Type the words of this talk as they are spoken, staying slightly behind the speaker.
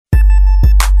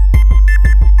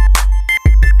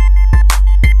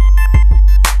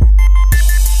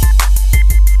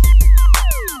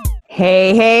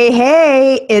Hey, hey,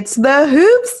 hey, it's the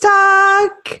Hoops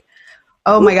Talk.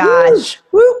 Oh my gosh.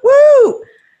 Woo, woo.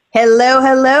 Hello,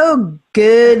 hello.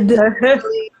 Good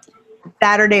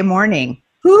Saturday morning.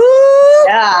 Woo.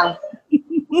 Yeah.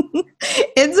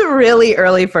 It's really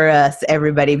early for us,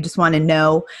 everybody. We just want to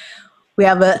know we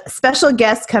have a special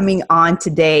guest coming on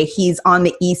today. He's on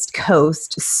the East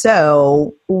Coast.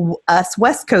 So us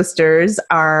West Coasters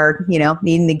are,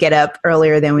 needing to get up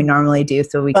earlier than we normally do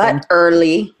so we can. But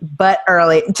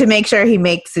early to make sure he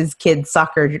makes his kids'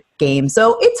 soccer game.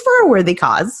 So it's for a worthy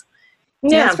cause.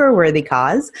 Yeah, it's for a worthy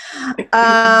cause.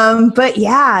 But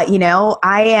yeah,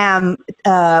 I am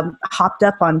hopped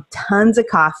up on tons of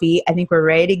coffee. I think we're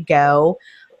ready to go.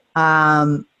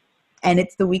 And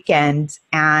it's the weekend,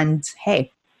 and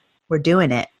hey, we're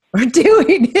doing it. We're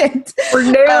doing it.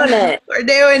 We're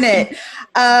doing it.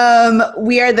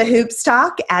 We are the Hoops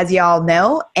Talk, as y'all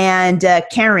know. And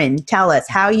Karen, tell us,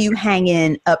 how you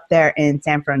hanging up there in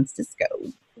San Francisco?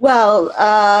 Well,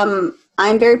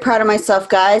 I'm very proud of myself,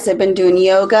 guys. I've been doing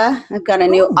yoga. I've got a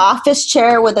new office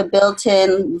chair with a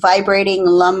built-in vibrating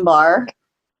lumbar.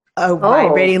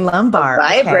 Vibrating lumbar.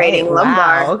 Vibrating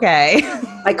lumbar. Wow, okay.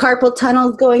 My carpal tunnel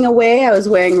is going away. I was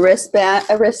wearing wrist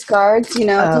guards, it's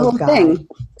a whole thing.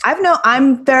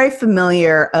 I'm very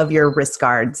familiar of your wrist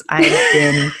guards. I've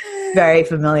been very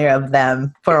familiar of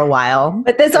them for a while.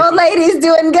 But this old lady's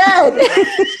doing good.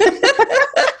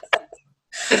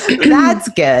 That's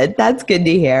good. That's good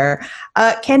to hear.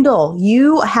 Kendall,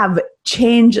 you have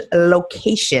changed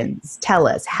locations. Tell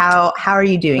us, how are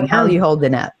you doing? How are you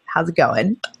holding up? How's it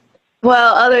going?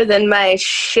 Well, other than my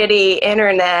shitty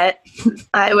internet,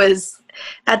 I was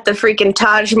at the freaking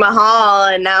Taj Mahal,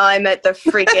 and now I'm at the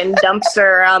freaking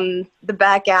dumpster on the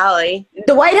back alley.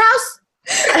 The White House?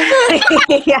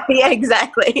 yeah,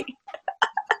 exactly.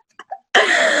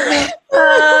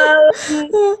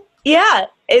 Yeah,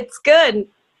 it's good.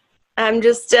 I'm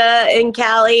just in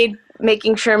Cali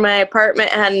making sure my apartment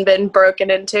hadn't been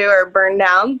broken into or burned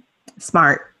down.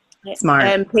 Smart.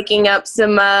 I'm picking up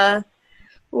some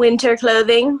winter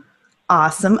clothing.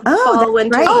 Awesome.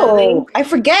 Winter right. clothing. I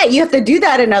forget. You have to do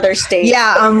that in other states.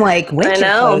 Yeah, I'm like, winter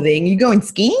clothing. You going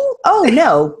skiing? Oh,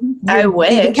 no. I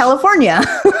wish. In California.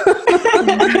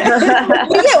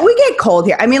 we get cold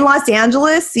here. I mean, Los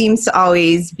Angeles seems to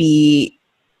always be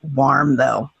warm,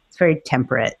 though. It's very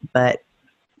temperate, but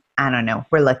I don't know.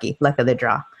 We're lucky. Luck of the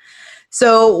draw.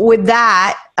 So with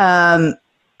that,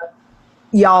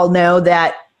 y'all know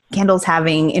that Kendall's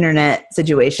having internet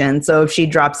situation. So if she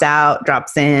drops out,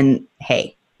 drops in,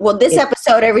 hey. Well, this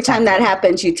episode, every time that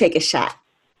happens, you take a shot.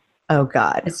 Oh,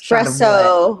 God.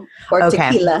 Espresso or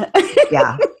tequila.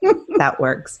 Yeah, that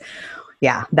works.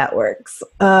 Yeah, that works.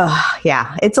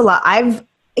 Yeah, it's a lot.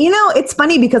 It's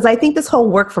funny because I think this whole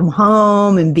work from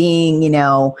home and being,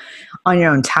 on your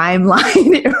own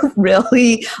timeline, it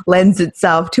really lends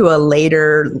itself to a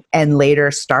later and later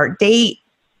start date.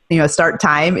 Start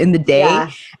time in the day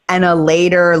and a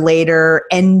later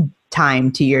end time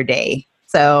to your day.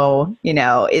 So, we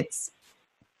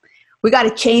got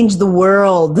to change the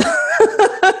world.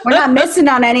 We're not missing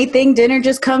on anything. Dinner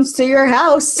just comes to your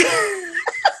house.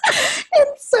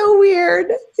 It's so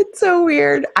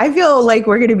weird. I feel like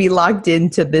we're going to be locked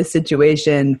into this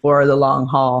situation for the long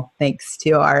haul, thanks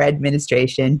to our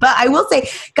administration. But I will say,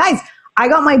 guys, I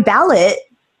got my ballot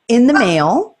in the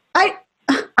mail.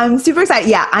 I'm super excited.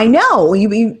 Yeah, I know.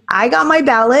 I got my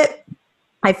ballot.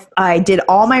 I did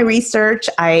all my research.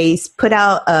 I put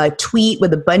out a tweet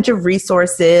with a bunch of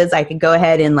resources. I could go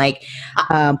ahead and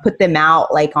put them out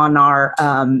on our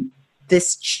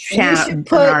this channel,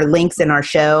 on our links in our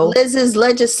show. Liz's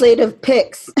legislative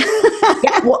picks.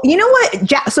 Yeah, well, you know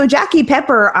what? So Jackie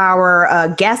Pepper, our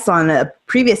guest on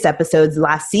previous episodes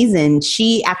last season,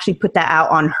 she actually put that out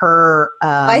on her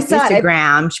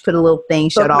Instagram. She put a little thing,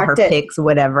 showed all her pics or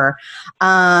whatever.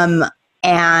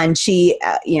 And she,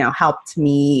 helped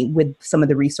me with some of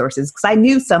the resources because I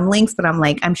knew some links, but I'm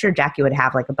like, I'm sure Jackie would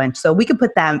have a bunch. So we could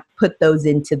put those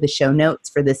into the show notes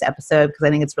for this episode because I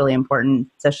think it's really important,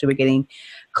 especially we're getting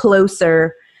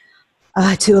closer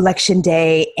to Election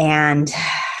Day. And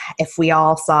if we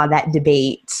all saw that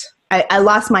debate, I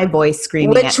lost my voice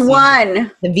screaming. Which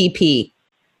one? The VP.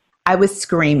 I was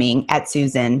screaming at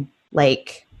Susan.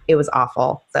 It was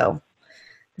awful. So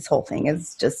this whole thing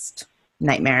is just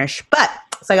nightmarish.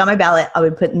 So I got my ballot. I'll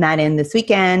be putting that in this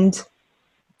weekend.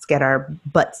 Let's get our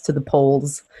butts to the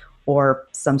polls or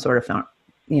some sort of,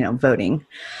 voting.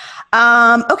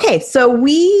 Okay, so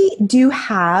we do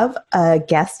have a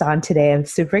guest on today. I'm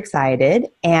super excited,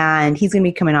 and he's going to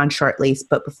be coming on shortly.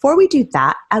 But before we do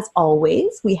that, as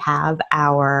always, we have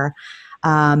our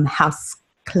house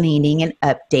cleaning and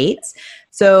updates.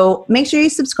 So make sure you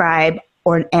subscribe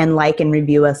and like and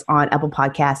review us on Apple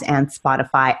Podcasts and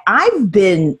Spotify. I've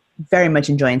been very much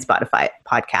enjoying Spotify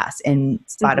podcasts and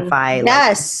Spotify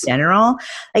Yes. in general.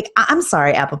 Like, I'm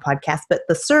sorry, Apple Podcasts, but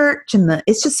the search and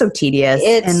it's just so tedious.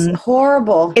 It's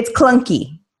horrible. It's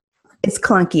clunky. It's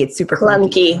clunky. It's super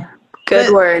clunky.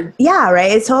 Good word. Yeah,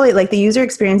 right. It's totally like the user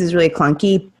experience is really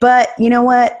clunky, but you know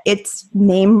what? It's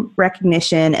name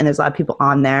recognition and there's a lot of people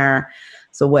on there.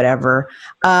 So whatever.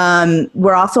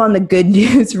 We're also on the Good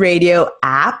News Radio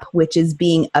app, which is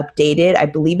being updated. I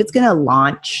believe it's going to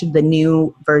launch. The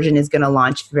new version is going to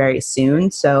launch very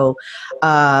soon. So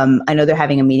I know they're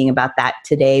having a meeting about that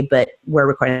today, but we're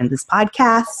recording this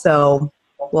podcast. So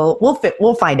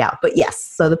we'll find out. But yes,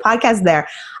 so the podcast is there.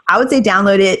 I would say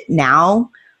download it now.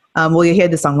 You'll hear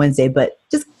this on Wednesday, but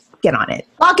just get on it.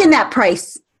 Lock in that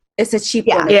price. It's a cheap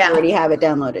one if you already have it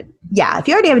downloaded. Yeah, if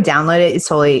you already have it downloaded, it's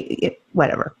totally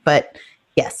whatever. But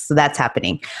yes, so that's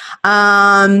happening.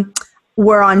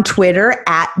 We're on Twitter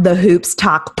at the Hoops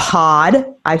Talk Pod.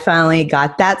 I finally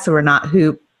got that, so we're not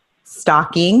hoop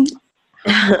stalking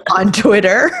on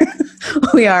Twitter.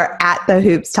 We are at the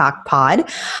Hoops Talk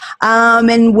Pod.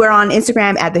 And we're on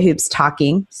Instagram at the Hoops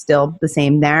Talking, still the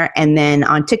same there. And then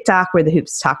on TikTok, we're the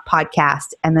Hoops Talk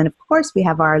Podcast. And then, of course, we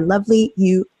have our lovely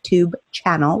YouTube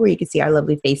channel where you can see our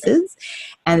lovely faces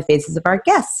and the faces of our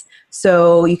guests.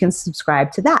 So you can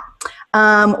subscribe to that.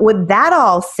 With that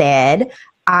all said,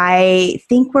 I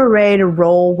think we're ready to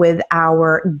roll with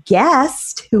our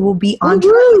guest who will be on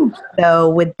tonight. So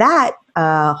with that,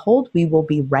 hold, we will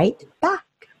be right back.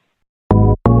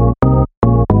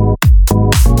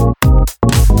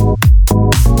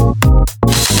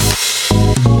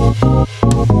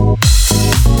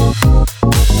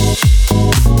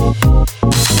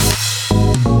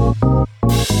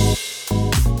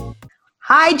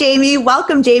 Hi, Jamie.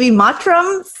 Welcome, Jamie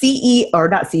Mottram,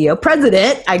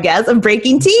 President, I guess, of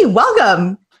Breaking Tea.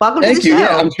 Welcome. Welcome Thank to the you. show.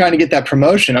 Yeah, I'm trying to get that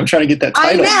promotion. I'm trying to get that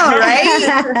title. I know,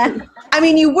 right? I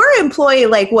mean, you were employee,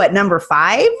 number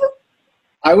 5?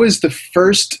 I was the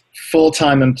first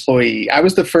full-time employee. I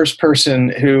was the first person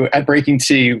who at Breaking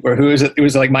Tea, it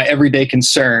was like my everyday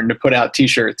concern to put out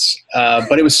T-shirts.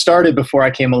 But it was started before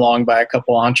I came along by a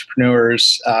couple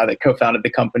entrepreneurs that co-founded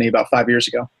the company about 5 years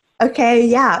ago. Okay,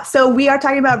 yeah. So we are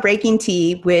talking about Breaking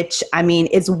Tea, which, I mean,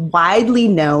 is widely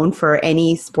known for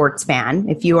any sports fan.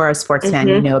 If you are a sports fan,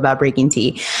 you know about Breaking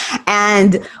Tea.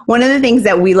 And one of the things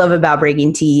that we love about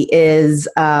Breaking Tea is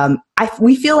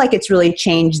we feel like it's really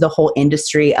changed the whole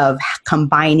industry of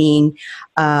combining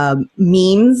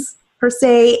memes, per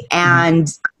se,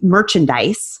 and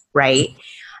merchandise, right?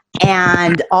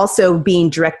 And also being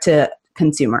direct to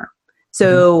consumer.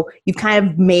 So you've kind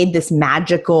of made this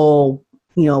magical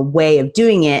way of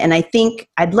doing it. And I think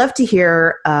I'd love to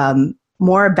hear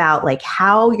more about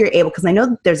how you're able, because I know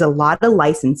that there's a lot of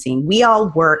licensing. We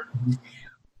all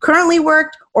currently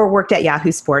worked at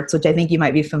Yahoo Sports, which I think you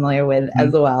might be familiar with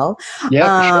as well.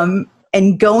 Yeah, sure.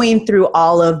 And going through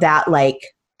all of that,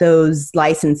 those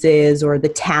licenses or the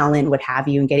talent, what have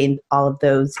you, and getting all of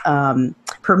those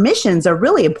permissions are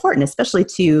really important, especially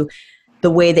to the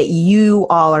way that you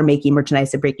all are making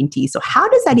merchandise at Breaking Tea. So how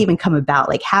does that even come about?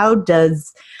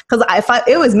 Because if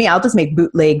it was me, I'll just make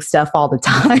bootleg stuff all the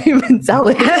time and sell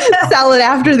it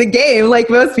after the game like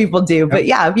most people do. But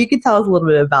yeah, if you could tell us a little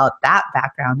bit about that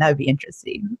background, that would be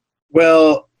interesting.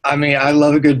 Well, I mean, I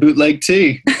love a good bootleg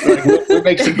tee. We'll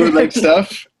make some bootleg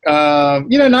stuff.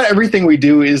 Not everything we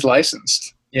do is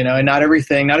licensed, and not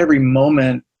every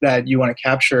moment that you want to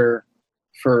capture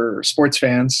for sports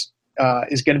fans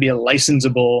is going to be a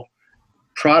licensable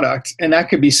product. And that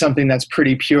could be something that's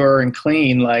pretty pure and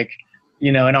clean,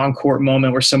 an on-court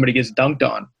moment where somebody gets dunked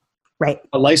on. Right.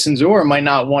 A licensor might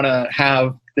not want to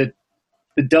have the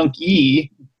dunkee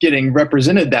getting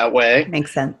represented that way.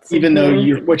 Makes sense. Even though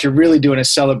what you're really doing is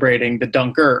celebrating the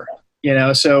dunker,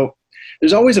 so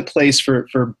there's always a place for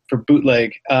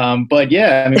bootleg. But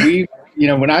yeah, I mean,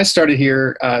 when I started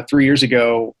here 3 years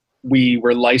ago, we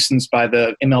were licensed by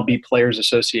the MLB Players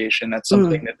Association. That's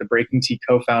something that the Breaking Tea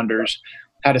co-founders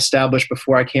had established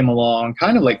before I came along,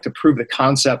 kind of to prove the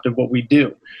concept of what we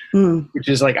do, which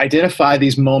is identify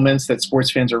these moments that sports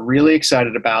fans are really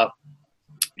excited about,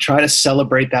 try to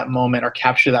celebrate that moment or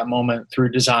capture that moment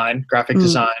through design, graphic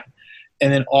design,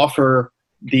 and then offer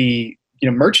the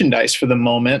merchandise for the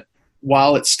moment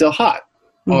while it's still hot.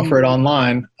 Offer it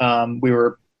online. We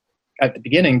were at the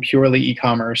beginning purely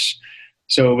e-commerce.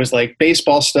 So it was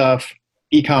baseball stuff,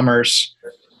 e-commerce,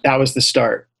 that was the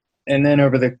start. And then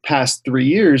over the past 3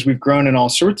 years, we've grown in all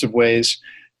sorts of ways.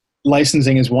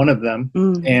 licensing is one of them.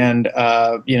 And,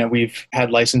 we've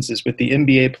had licenses with the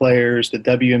NBA players, the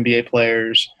WNBA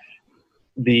players,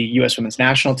 the U.S. women's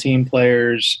national team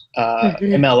players,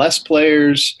 MLS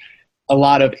players, a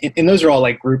lot of, and those are all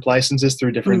like group licenses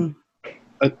through different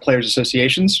players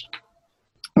associations,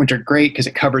 which are great because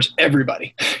it covers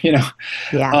everybody, Yeah.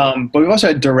 But we've also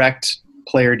had direct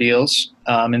player deals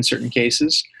in certain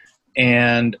cases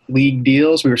and league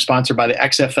deals. We were sponsored by the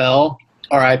XFL,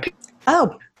 RIP.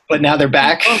 Oh. But now they're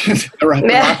back. They're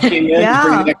bringing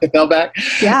the XFL back.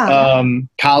 Yeah.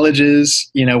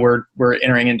 Colleges, we're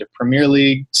entering into Premier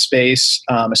League space,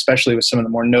 especially with some of the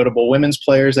more notable women's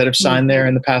players that have signed there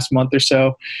in the past month or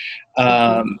so.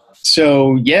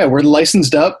 So yeah, we're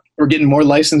licensed up. We're getting more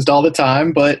licensed all the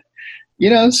time, but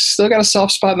still got a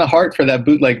soft spot in the heart for that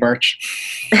bootleg merch.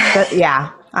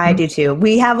 Yeah. I do too.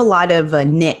 We have a lot of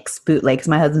Knicks bootlegs.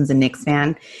 My husband's a Knicks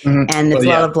fan, and there's a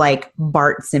lot of like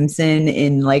Bart Simpson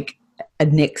in like a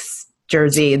Knicks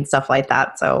jersey and stuff like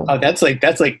that. So that's like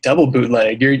double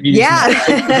bootleg.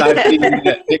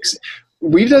 Knicks.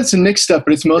 We've done some Knicks stuff,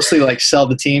 but it's mostly like sell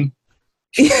the team.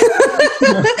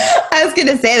 I was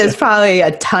gonna say there's probably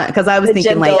a ton because I was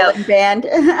thinking like band.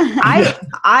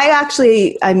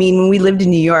 I mean, when we lived in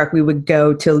New York, we would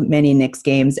go to many Knicks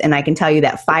games, and I can tell you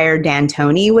that Fire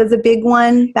D'Antoni was a big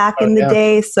one back in the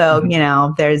day. So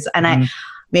there's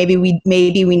maybe we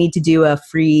need to do a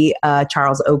free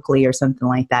Charles Oakley or something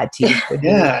like that too.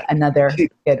 Another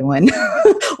good one.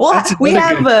 Well, we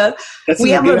have a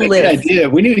list. Idea.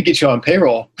 We need to get you on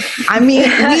payroll. I mean,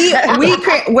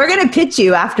 we're gonna pitch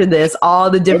you after this all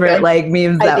the different like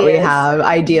memes that we have,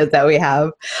 ideas that we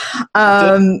have.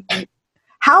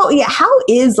 How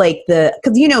is like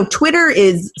because Twitter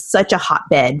is such a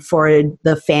hotbed for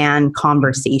the fan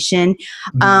conversation.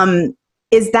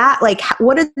 Is that like,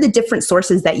 what are the different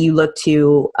sources that you look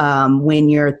to when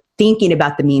you're thinking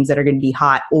about the memes that are going to be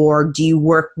hot? Or do you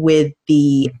work with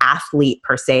the athlete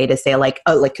per se to say like,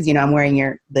 oh, like, because, I'm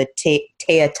wearing the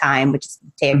Taya Time, which is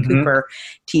Taya Cooper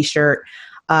t-shirt.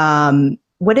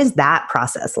 What is that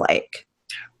process like?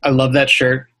 I love that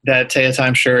shirt, that Taya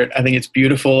Time shirt. I think it's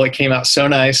beautiful. It came out so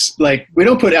nice. Like, we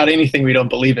don't put out anything we don't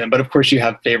believe in, but of course you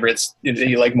have favorites that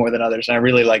you like more than others. And I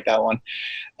really like that one.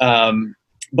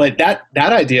 But that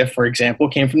idea, for example,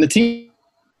 came from the team.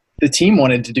 The team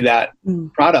wanted to do that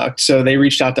product, so they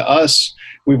reached out to us.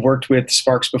 We've worked with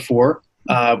Sparks before.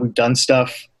 We've done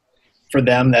stuff for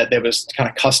them that was kind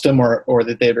of custom or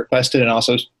that they had requested, and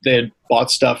also they had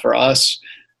bought stuff for us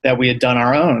that we had done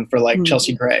our own for like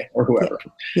Chelsea Gray or whoever.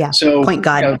 Yeah. So Point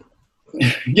God.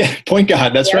 Point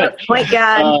God. That's right. Point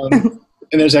God.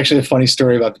 And there's actually a funny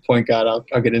story about the point guard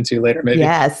I'll get into later, maybe.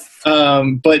 Yes.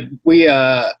 But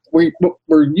we're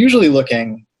usually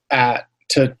looking at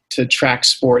to track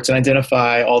sports and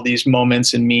identify all these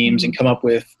moments and memes and come up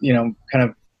with, kind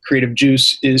of creative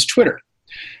juice is Twitter.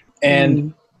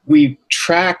 And we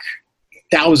track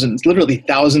literally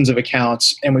thousands of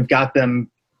accounts, and we've got them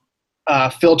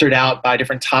filtered out by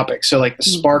different topics. So like the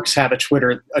Sparks have a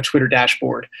Twitter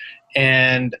dashboard,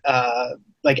 and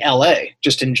like LA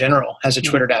just in general has a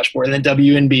Twitter dashboard, and then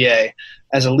WNBA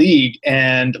as a league,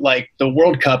 and like the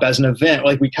World Cup as an event.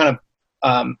 Like we kind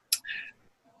of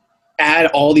add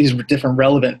all these different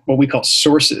relevant, what we call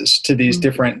sources to these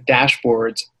different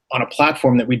dashboards on a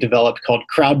platform that we developed called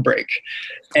CrowdBreak.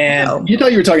 And you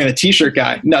thought you were talking to the t-shirt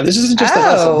guy. No, this isn't just a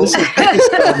hustle.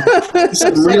 This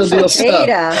is real deal stuff.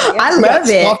 I love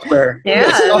it. Software. Yeah.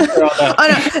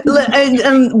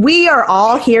 We are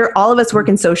all here. All of us work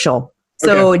in social.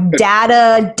 So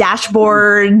data,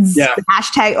 dashboards,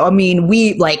 hashtag. I mean,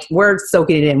 we're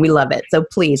soaking it in. We love it. So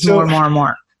please,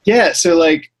 more. Yeah. So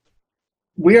like,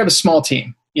 we have a small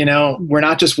team. We're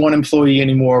not just one employee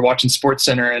anymore watching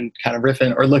SportsCenter and kind of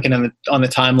riffing or looking on the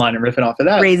timeline and riffing off of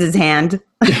that. Raise his hand.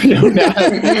 We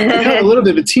have a little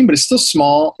bit of a team, but it's still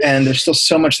small, and there's still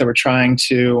so much that we're trying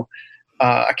to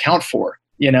account for.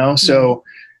 So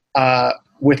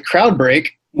with CrowdBreak,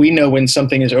 we know when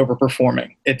something is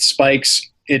overperforming. It spikes.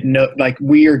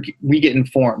 We get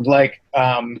informed. Like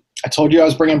I told you, I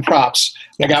was bringing props.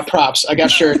 I got props. I got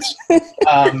shirts.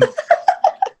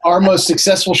 Our most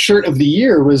successful shirt of the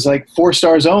year was like 4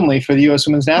 stars only for the U.S.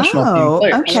 women's national team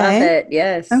players. Okay. I love it.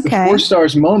 Yes. Okay. The 4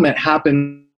 stars moment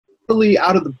happened really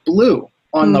out of the blue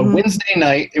on the Wednesday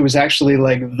night. It was actually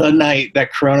like the night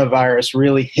that coronavirus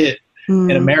really hit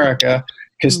in America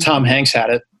because Tom Hanks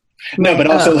had it. No, but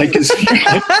also like, cause,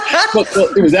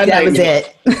 it was that night. Was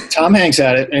it. Tom Hanks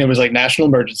had it, and it was like national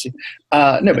emergency.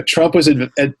 No, but Trump was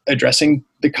addressing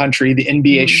the country. The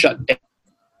NBA shut down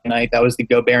night. That was the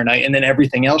Go Bear night. And then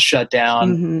everything else shut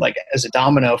down like as a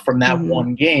domino from that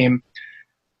one game.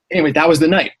 anyway, that was the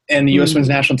night. And the U.S. Women's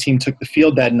National Team took the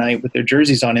field that night with their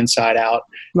jerseys on inside out.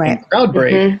 Right. And crowd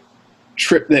break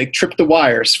tripped the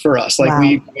wires for us. Like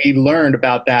we learned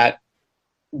about that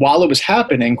while it was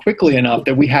happening quickly enough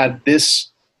that we had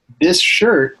this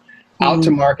shirt out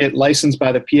to market, licensed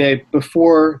by the PA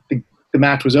before the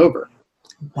match was over.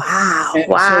 Wow.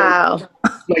 And so,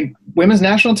 like, women's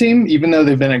national team, even though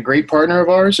they've been a great partner of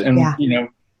ours and, you know,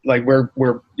 like we're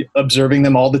observing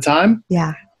them all the time.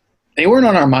 Yeah. They weren't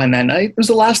on our mind that night. It was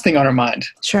the last thing on our mind.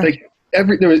 Sure. Like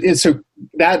so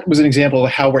that was an example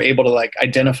of how we're able to like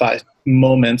identify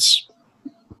moments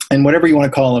and whatever you want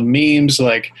to call them, memes,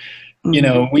 like, you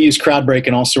know, we use crowd break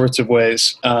in all sorts of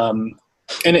ways. And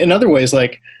in other ways,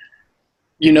 like,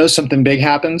 you know, something big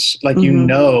happens, like, you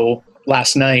know,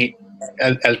 last night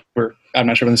as I'm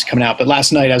not sure when this is coming out, but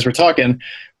last night as we're talking,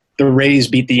 the Rays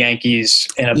beat the Yankees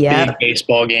in a big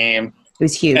baseball game. It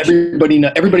was huge.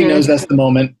 Everybody knows that's the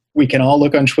moment. We can all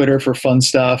look on Twitter for fun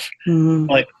stuff.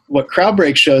 Like what crowd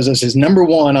break shows us is number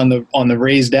one on the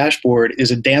Rays dashboard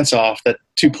is a dance off that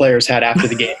two players had after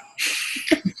the game.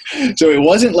 So it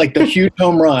wasn't like the huge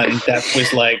home run that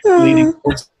was like leading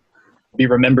towards be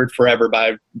remembered forever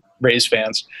by Rays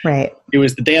fans. Right. It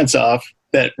was the dance off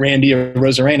that Randy or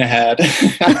Rosarena had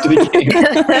after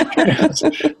the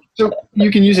game. So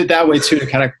you can use it that way too to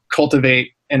kind of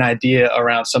cultivate an idea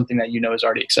around something that you know is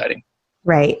already exciting.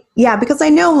 Right. Yeah, because I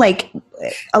know like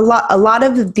a lot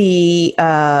of the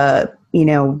you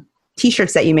know,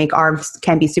 t-shirts that you make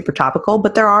can be super topical,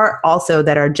 but there are also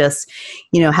that are just,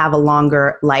 you know, have a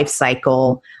longer life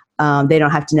cycle. They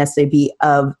don't have to necessarily be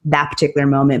of that particular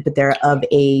moment, but they're of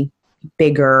a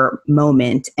bigger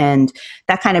moment. And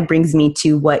that kind of brings me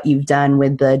to what you've done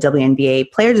with the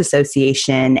WNBA Players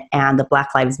Association and the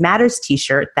Black Lives Matters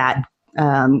t-shirt that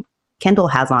Kendall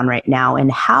has on right now.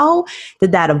 And how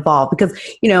did that evolve? Because,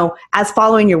 you know, as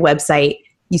following your website,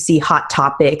 you see hot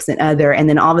topics and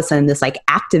then all of a sudden this like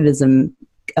activism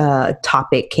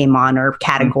topic came on, or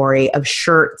category of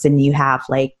shirts, and you have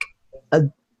like a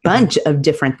bunch of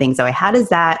different things. So how does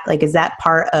that, like, is that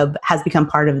has become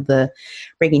part of the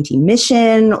Breaking Team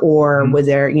mission, or was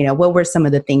there, you know, what were some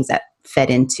of the things that fed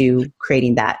into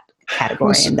creating that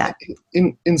category? Well, and that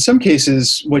in some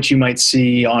cases, what you might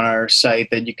see on our site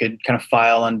that you could kind of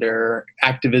file under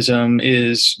activism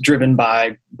is driven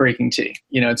by Breaking Tea.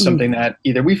 You know, it's something that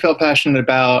either we felt passionate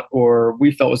about, or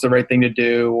we felt was the right thing to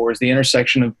do, or is the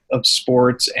intersection of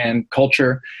sports and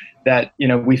culture that, you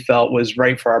know, we felt was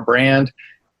right for our brand.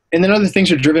 And then other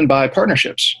things are driven by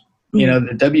partnerships. You know,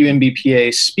 the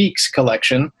WNBPA Speaks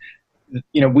collection,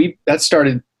 you know, that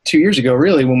started 2 years ago,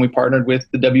 really, when we partnered with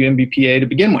the WNBPA to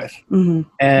begin with.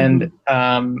 And,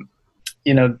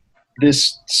 you know,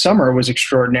 this summer was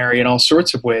extraordinary in all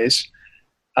sorts of ways.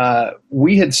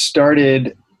 We had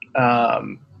started, you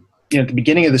know, at the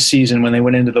beginning of the season when they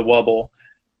went into the wobble,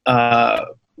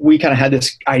 we kind of had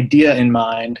this idea in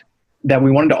mind that we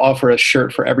wanted to offer a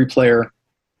shirt for every player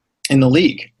in the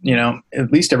league, you know,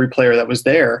 at least every player that was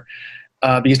there.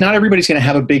 Because not everybody's going to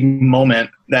have a big moment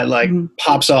that like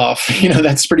pops off, you know,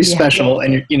 that's pretty special.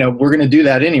 And, you know, we're going to do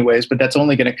that anyways, but that's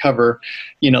only going to cover,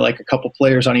 you know, like a couple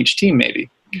players on each team maybe.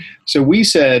 So we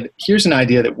said, here's an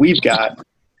idea that we've got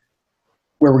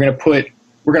where we're going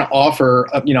to offer,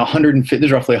 you know, 150,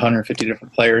 there's roughly 150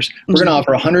 different players. We're going to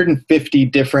offer 150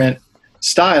 different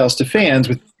styles to fans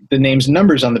with the names and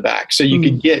numbers on the back. So you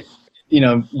could get, you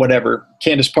know, whatever,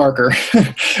 Candace Parker,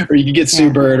 or you could get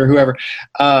Sue Bird or whoever.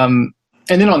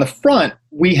 And then on the front,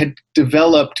 we had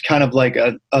developed kind of like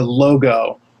a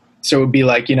logo. So it would be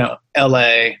like, you know,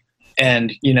 LA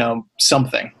and, you know,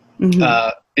 something.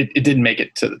 It didn't make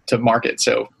it to market.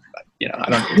 So, you know,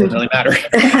 it doesn't really matter.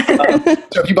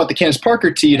 So if you bought the Candace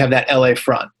Parker tee, you'd have that LA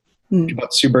front. If you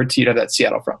bought the Sue Bird tee, you'd have that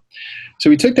Seattle front. So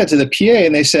we took that to the PA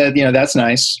and they said, you know, that's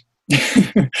nice.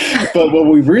 But what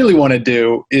we really want to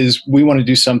do is we want to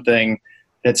do something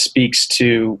that speaks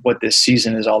to what this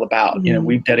season is all about. You know,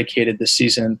 we've dedicated this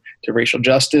season to racial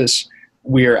justice.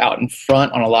 We're out in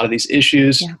front on a lot of these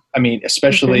issues. I mean,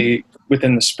 especially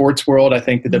within the sports world, I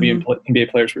think the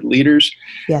WNBA players were leaders.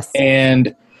 Yes.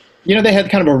 And, you know, they had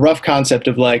kind of a rough concept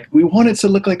of like, we want it to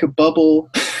look like a bubble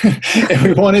and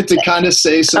we wanted to kind of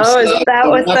say some stuff. Is that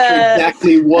what not sure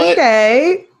exactly what.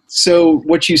 Okay. So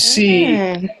what you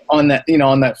see on that, you know,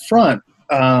 on that front,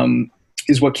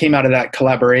 is what came out of that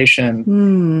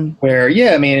collaboration where,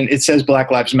 I mean, it says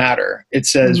Black Lives Matter. It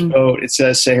says vote. It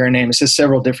says say her name. It says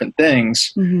several different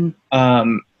things.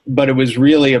 But it was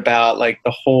really about like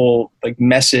the whole like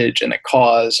message and the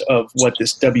cause of what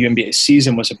this WNBA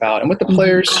season was about and what the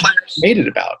players made it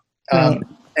about.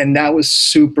 And that was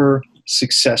super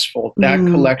successful. That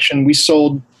collection we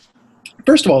sold,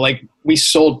 first of all, like we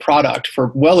sold product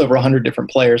for well over 100 different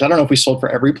players. I don't know if we sold for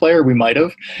every player. We might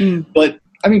have. But,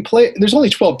 I mean, there's only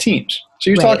 12 teams. So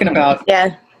you're talking about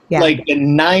like the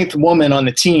 9th woman on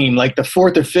the team, like the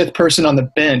 4th or 5th person on the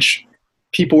bench.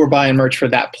 People were buying merch for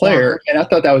that player. And I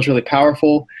thought that was really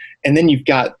powerful. And then you've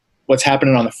got what's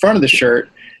happening on the front of the shirt.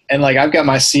 And, like, I've got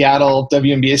my Seattle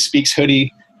WNBA Speaks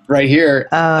hoodie right here.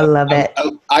 Oh, I love it.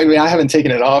 I mean, I haven't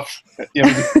taken it off. You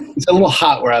know, it's a little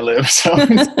hot where I live, so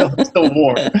it's still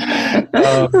warm.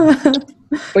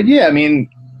 But yeah, I mean,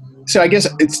 so I guess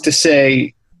it's to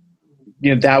say,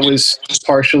 you know, that was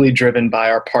partially driven by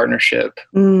our partnership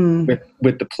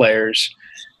with the players,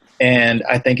 and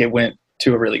I think it went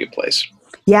to a really good place.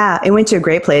 Yeah, it went to a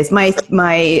great place. I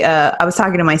was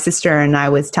talking to my sister and I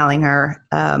was telling her,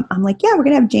 I'm like, yeah, we're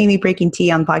going to have Jamie Breaking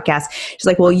Tea on the podcast. She's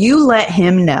like, well, you let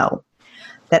him know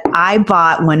that I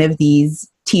bought one of these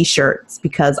t-shirts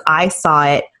because I saw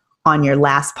it on your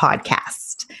last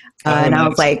podcast. And nice. I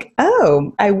was like,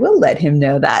 oh, I will let him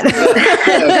know that.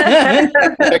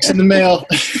 Checks in the mail.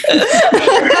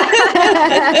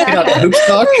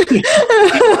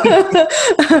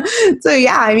 So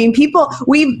yeah, I mean,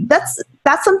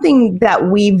 that's something that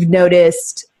we've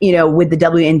noticed, you know, with the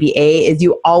WNBA is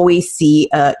you always see,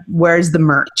 where's the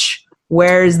merch?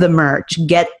 Where's the merch?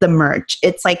 Get the merch.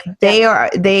 It's like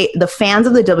the fans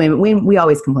of the WNBA, we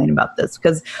always complain about this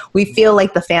because we feel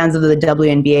like the fans of the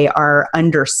WNBA are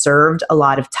underserved a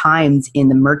lot of times in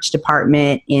the merch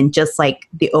department, in just like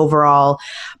the overall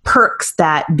perks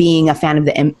that being a fan of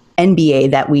the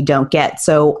NBA that we don't get.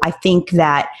 So I think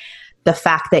that the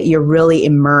fact that you're really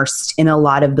immersed in a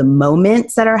lot of the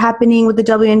moments that are happening with the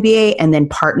WNBA and then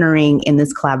partnering in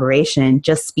this collaboration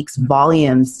just speaks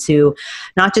volumes to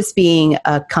not just being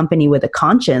a company with a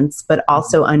conscience, but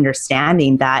also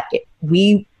understanding that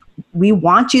we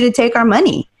want you to take our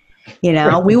money. You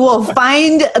know, we will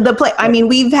find the play. I mean,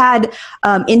 we've had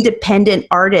independent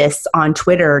artists on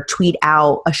Twitter tweet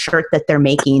out a shirt that they're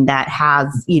making that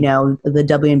has, you know, the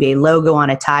WNBA logo on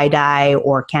a tie-dye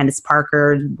or Candace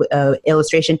Parker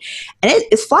illustration. And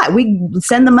it is flat. We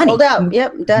send the money. Sold out.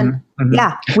 Yep, done. Mm-hmm.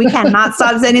 Yeah, we cannot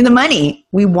stop sending the money.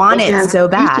 We want it so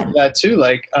bad. That too,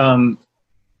 like a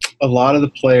lot of the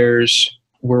players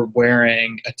were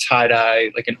wearing a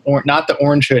tie-dye, like not the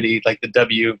orange hoodie, like the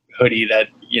W hoodie that,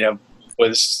 you know,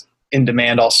 was in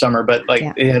demand all summer, but like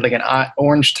it had like an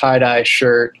orange tie-dye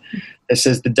shirt that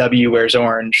says the W wears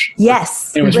orange.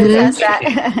 Yes. It was I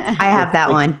have that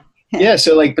one. Yeah.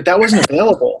 So like, but that wasn't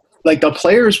available. Like the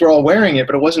players were all wearing it,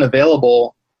 but it wasn't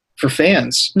available for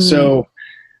fans. Mm-hmm. So,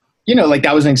 you know, like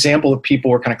that was an example of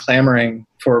people were kind of clamoring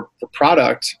for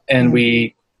product. And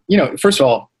we, you know, first of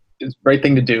all, it's the right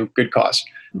thing to do, good cause.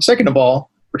 Second of all,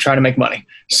 we're trying to make money.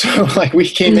 So like we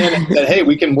came in and said, hey,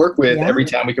 we can work with every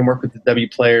town. We can work with the W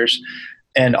players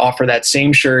and offer that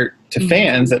same shirt to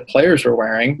fans that players were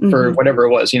wearing for whatever it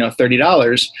was, you know,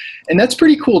 $30. And that's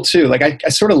pretty cool too. Like I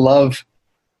sort of love,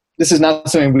 this is not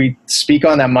something we speak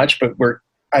on that much, but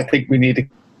I think we need to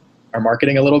our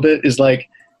marketing a little bit is like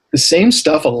the same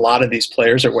stuff a lot of these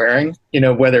players are wearing, you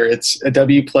know, whether it's a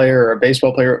W player or a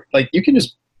baseball player, like you can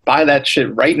just buy that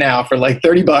shit right now for like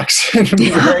 $30 and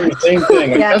be wearing the same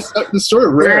thing. Like that's sort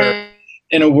of rare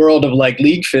in a world of like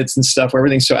league fits and stuff where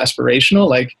everything's so aspirational.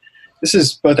 Like this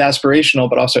is both aspirational,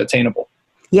 but also attainable.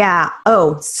 Yeah.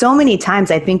 Oh, so many times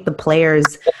I think the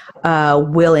players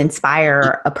will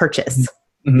inspire a purchase.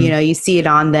 Mm-hmm. You know, you see it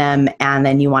on them and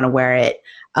then you want to wear it.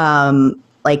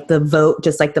 Like the vote,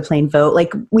 just like the plain vote.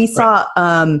 Like we saw,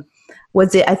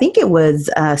 I think it was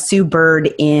Sue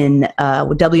Bird in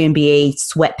WNBA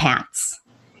sweatpants.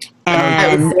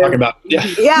 And talking about,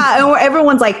 and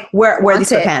everyone's like, where are these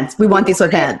sweatpants? We want these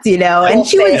sweatpants, you know? And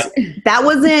she was, that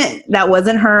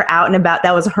wasn't her out and about.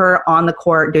 That was her on the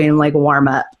court doing like warm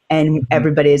up. And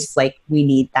everybody is just like, we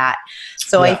need that.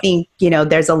 So I think, you know,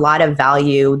 there's a lot of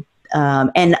value.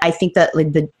 And I think that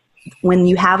like when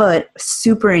you have a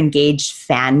super engaged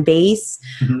fan base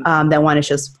that want to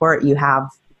show support, you have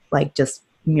like just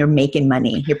you're making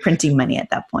money, you're printing money at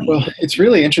that point. Well, it's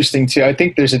really interesting too. I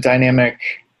think there's a dynamic,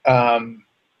 and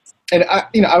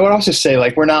I would also say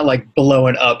like we're not like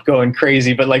blowing up, going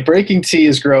crazy, but like Breaking Tea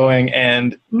is growing,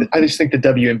 and I just think the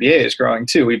WNBA is growing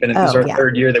too. We've been this is our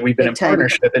third year that we've been in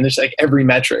partnership, and there's like every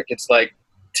metric, it's like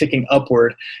ticking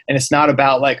upward, and it's not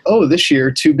about like, oh, this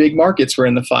year 2 big markets were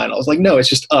in the finals. Like, no, it's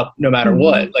just up no matter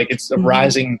what. Like it's a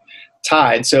rising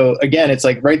tide. So again, it's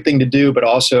like right thing to do, but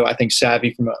also I think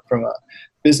savvy from a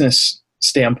business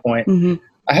standpoint.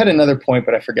 I had another point,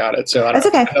 but I forgot it. So that's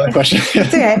okay. Another question.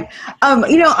 It's okay.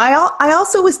 You know, I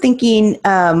also was thinking,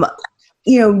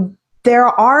 you know, there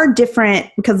are different,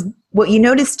 because what you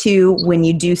notice too when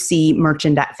you do see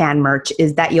fan merch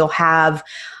is that you'll have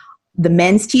the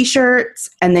men's t-shirts,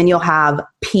 and then you'll have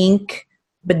pink,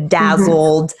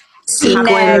 bedazzled, sequins,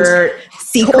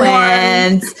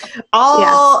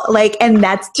 all like, and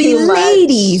that's the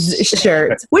ladies'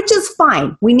 shirts, which is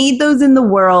fine. We need those in the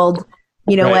world.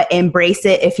 You know what? Embrace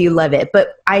it if you love it.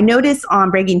 But I noticed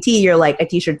on Breaking Tea, you're like, a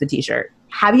t-shirt's a t-shirt.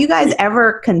 Have you guys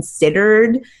ever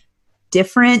considered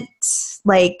different,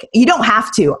 like, you don't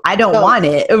have to, I don't want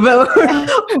it,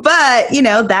 but you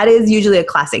know, that is usually a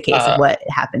classic case of what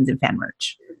happens in fan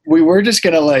merch. We were just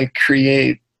going to like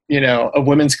create, you know, a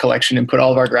women's collection and put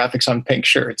all of our graphics on pink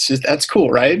shirts. That's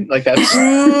cool, right? Like that's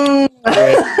as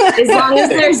long as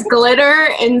there's glitter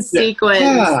and sequins,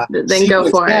 then go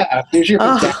for it. Here's your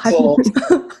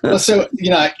well, so you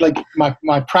know, like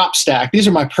my prop stack. These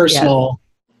are my personal.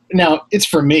 Now it's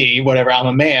for me, whatever. I'm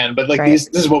a man, but like this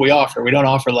is what we offer. We don't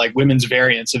offer like women's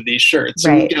variants of these shirts.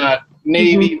 So we got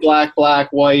navy, black,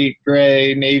 white,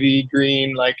 gray, navy,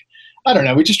 green. Like I don't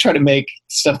know. We just try to make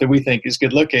stuff that we think is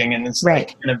good looking, and it's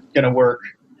like, gonna work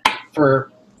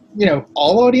for, you know,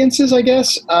 all audiences, I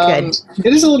guess. It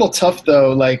is a little tough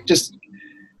though. Like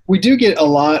we do get a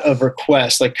lot of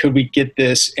requests. Like, could we get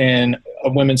this in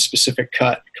a women's specific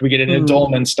cut? Could we get it in a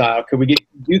dolman style? Could we get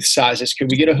youth sizes?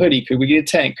 Could we get a hoodie? Could we get a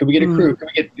tank? Could we get a crew? Could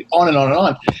we get on and on and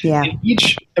on? Yeah.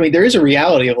 And there is a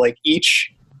reality of like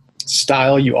each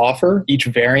style you offer, each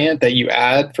variant that you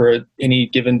add for any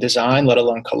given design, let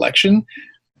alone collection,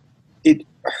 it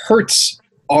hurts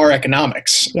our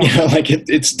economics. You know, like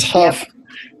it's tough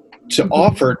to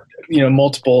offer, you know,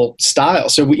 multiple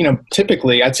styles. So we, you know,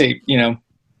 typically I'd say, you know,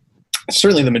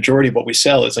 certainly the majority of what we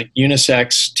sell is like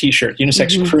unisex t-shirt,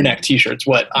 unisex crew neck t-shirts,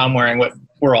 what I'm wearing, what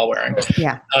we're all wearing.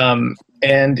 Yeah.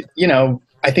 And, you know,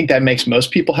 I think that makes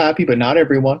most people happy, but not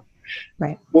everyone.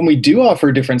 Right. When we do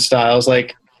offer different styles,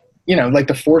 like, you know, like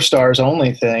the 4 stars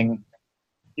only thing,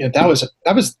 you know, that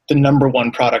was the number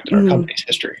one product in our company's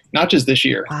history, not just this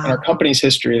year. Wow. In our company's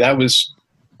history, that was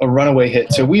a runaway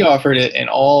hit. So we offered it in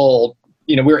all,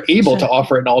 you know, we were able to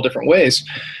offer it in all different ways.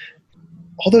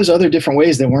 All those other different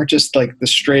ways that weren't just like the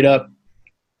straight up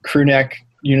crew neck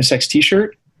unisex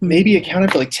t-shirt maybe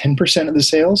accounted for like 10% of the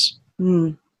sales.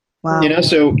 Wow. You know,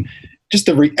 so just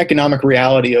the economic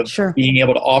reality of being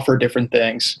able to offer different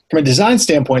things. From a design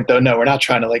standpoint though, no, we're not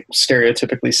trying to like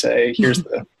stereotypically say, here's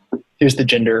the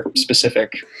gender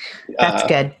specific. That's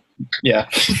good. Yeah.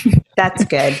 That's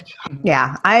good.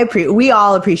 Yeah. We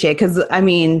all appreciate, cause I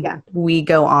mean, we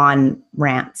go on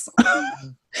rants.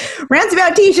 Rants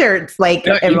about t-shirts, like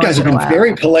you guys have been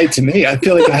very polite to me. I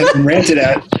feel like I haven't ranted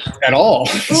at all.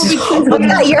 Well, it's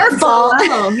not your fault.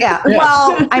 Yeah.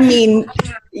 Well, I mean,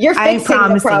 I ain't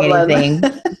promising anything.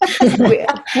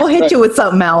 We'll hit you with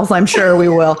something else. I'm sure we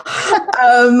will.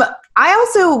 I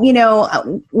also, you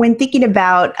know, when thinking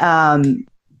about,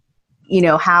 you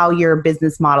know, how your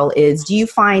business model is, do you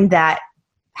find that,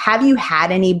 have you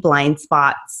had any blind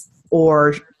spots?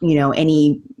 Or, you know,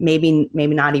 any, maybe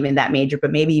not even that major, but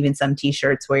maybe even some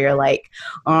t-shirts where you're like,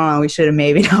 oh, we should have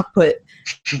maybe not put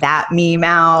that meme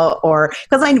out. Or,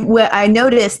 because I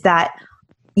noticed that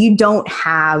you don't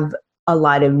have a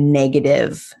lot of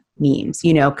negative memes,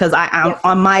 you know, because I'm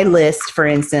on my list, for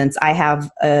instance, I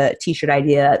have a t-shirt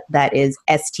idea that is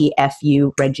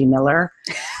STFU Reggie Miller,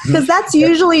 because that's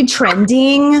usually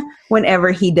trending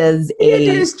whenever he does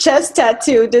his chest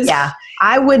tattoo.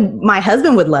 My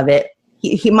husband would love it.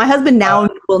 My husband now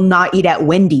will not eat at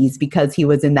Wendy's because he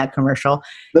was in that commercial.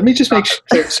 Let me just make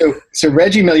sure. So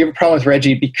Reggie Miller, you have a problem with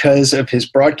Reggie because of his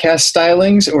broadcast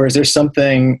stylings, or is there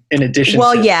something in addition?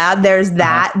 Well, there's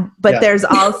that, but there's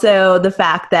also the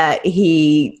fact that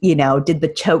he, you know, did the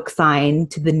choke sign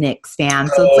to the Knicks fan.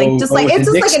 So it's just like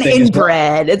an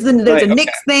inbred. There's a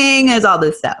Knicks thing. There's all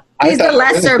this stuff. He's the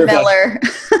lesser Miller.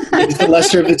 He's the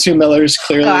lesser of the two Millers,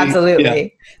 clearly. Oh, absolutely. Yeah.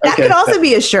 That could also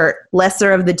be a shirt,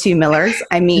 lesser of the two Millers.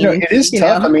 I mean, you know, it is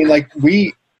tough. I mean,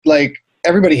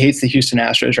 everybody hates the Houston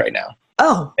Astros right now.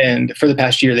 Oh. And for the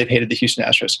past year, they've hated the Houston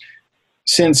Astros.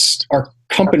 Since our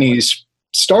companies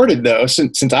started, though,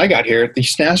 since I got here, the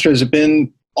Houston Astros have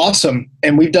been awesome.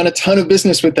 And we've done a ton of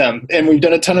business with them. And we've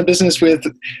done a ton of business with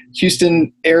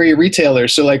Houston area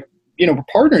retailers. So, like, you know, we're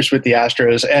partners with the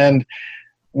Astros. And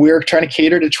we're trying to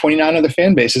cater to 29 other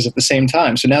fan bases at the same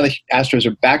time. So now the Astros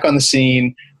are back on the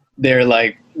scene. They're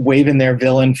like waving their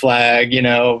villain flag, you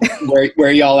know,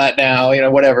 where y'all at now, you know,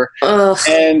 whatever.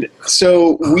 And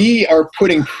so we are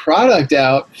putting product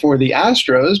out for the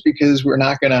Astros because we're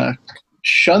not going to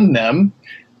shun them.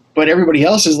 But everybody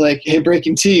else is like, hey,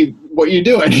 Breaking Tea, what are you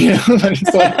doing? You know, and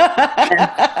it's like,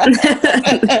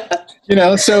 you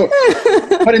know, so,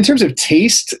 but in terms of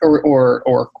taste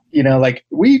or, you know, like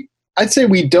we I'd say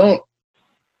we don't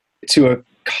to a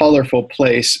colorful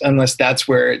place unless that's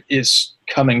where it is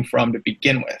coming from to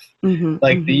begin with.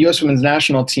 Like the U.S. Women's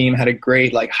National Team had a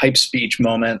great like hype speech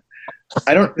moment.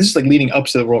 This is like leading up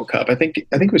to the World Cup. I think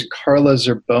it was Carla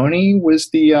Zerboni was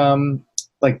the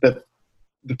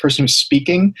person who's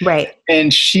speaking. Right.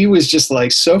 And she was just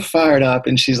like so fired up,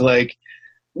 and she's like,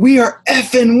 "We are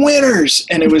effing winners."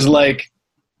 And it was like,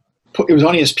 it was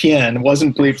on ESPN. It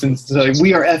wasn't bleeped. And so like,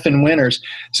 "We are effing winners."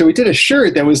 So we did a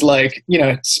shirt that was like,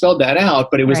 it spelled that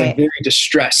out, but it was like very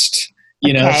distressed,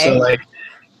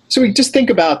 so we just think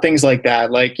about things like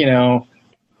that. Like,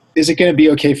 is it going to be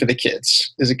okay for the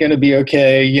kids? Is it going to be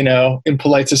okay, in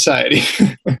polite society?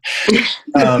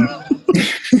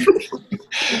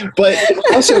 But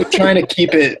also trying to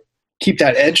keep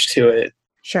that edge to it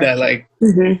that like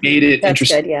made it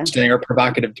interesting or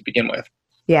provocative to begin with.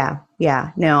 Yeah.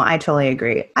 No, I totally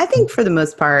agree. I think for the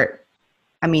most part,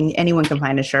 I mean, anyone can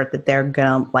find a shirt that they're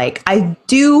going to like. I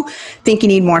do think you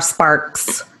need more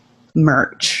Sparks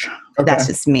merch. Okay. That's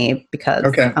just me because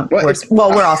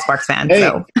we're all Sparks fans.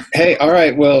 Hey, all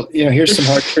right. Well, here's some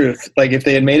hard truth. Like if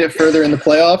they had made it further in the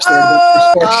playoffs,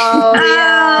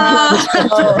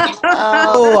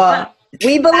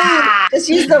 we believe. Just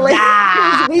use the link.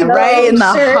 Right in the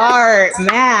heart,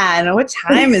 man. What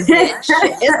time is it?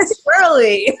 It's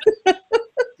early.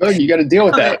 Oh, you got to deal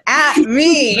with that. At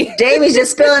me, Jamie's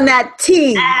just spilling that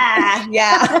tea.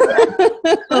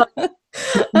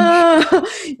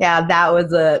 Yeah, that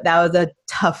was a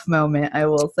tough moment. I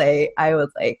will say. I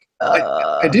was like,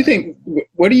 I do think.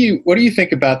 What do you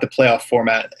think about the playoff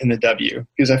format in the W?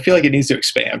 Because I feel like it needs to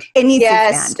expand. It needs to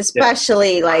expand,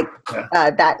 especially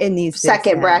that in the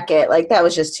second bracket. Like that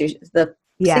was just too. The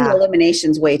single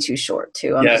elimination's way too short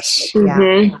too.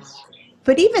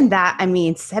 But even that, I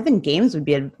mean, 7 games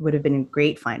would have been a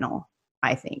great final.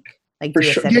 I think, like for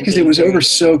sure, because it was over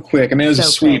so quick. I mean, it was a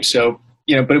sweep, quick. So.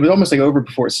 But it was almost like over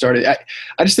before it started. I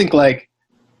just think like,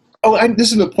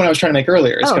 this is the point I was trying to make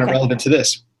earlier. It's kind of relevant to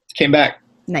this. Came back.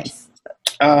 Nice.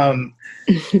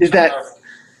 Is that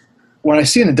what I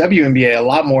see in the WNBA a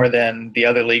lot more than the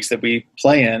other leagues that we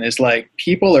play in is like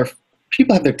people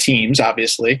have their teams,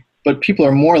 obviously, but people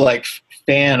are more like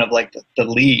fan of like the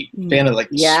league, fan of like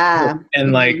the sport,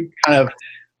 and like kind of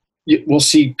we'll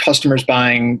see customers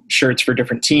buying shirts for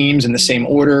different teams in the same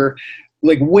order.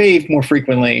 Like way more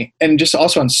frequently, and just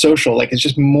also on social, like it's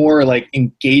just more like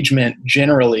engagement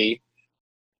generally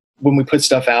when we put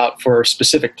stuff out for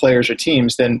specific players or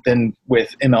teams than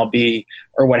with MLB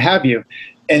or what have you.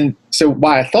 And so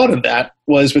why I thought of that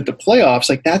was with the playoffs,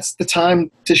 like that's the time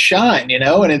to shine,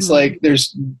 and it's like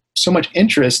there's so much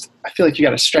interest. I feel like you got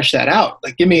to stretch that out.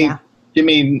 Like give me,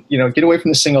 get away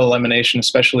from the single elimination,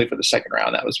 especially for the second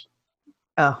round. That was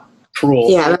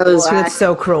cruel. Yeah, that was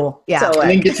so cruel. Yeah. And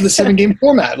then get to the 7-game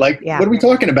format. Like, what are we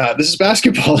talking about? This is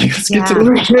basketball. Like, let's get to the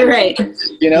right.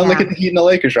 Look at the Heat and the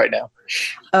Lakers right now.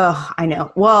 Oh, I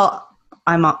know. Well,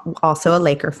 I'm also a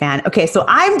Laker fan. Okay, so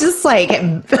I'm just like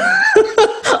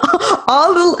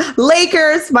all the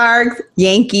Lakers, Sparks,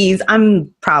 Yankees.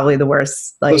 I'm probably the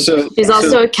worst. Like, she's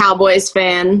also a Cowboys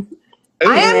fan.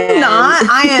 I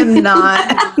am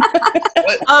not.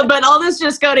 But all this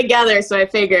just go together, so I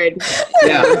figured.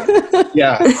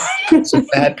 Yeah. It's a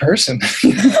bad person.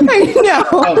 I know.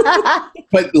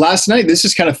 But last night, this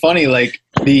is kind of funny. Like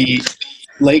the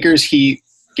Lakers Heat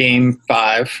game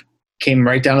 5 came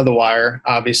right down to the wire.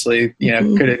 Obviously,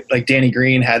 could have like Danny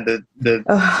Green had the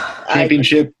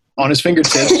championship on his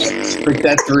fingertips. Freaked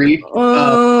that 3.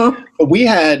 But we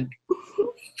had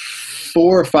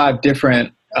 4 or 5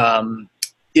 different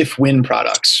if-win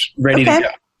products ready to go.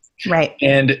 Right.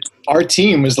 And our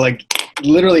team was like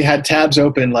literally had tabs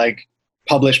open, like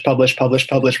publish,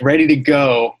 ready to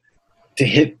go to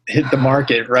hit the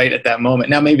market right at that moment.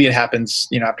 Now maybe it happens,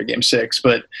 after game 6,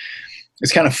 but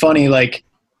it's kind of funny, like,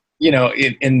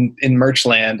 in merch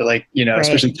land, like,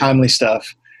 especially timely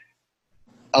stuff.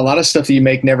 A lot of stuff that you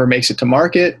make never makes it to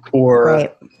market, or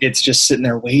it's just sitting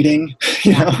there waiting.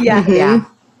 Yeah.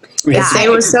 It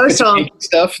was social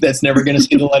stuff that's never going to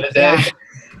see the light of day.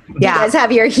 You guys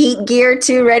have your Heat gear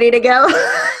too ready to go?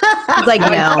 Like,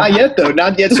 no. Not yet, though.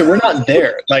 Not yet. So we're not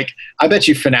there. Like, I bet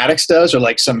you Fanatics does, or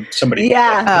like somebody.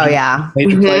 Yeah.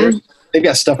 Major players. They've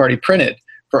got stuff already printed.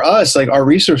 For us, like our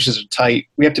resources are tight.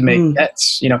 We have to make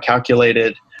bets,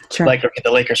 calculated. Sure. Like, okay,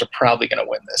 the Lakers are probably going to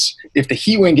win this. If the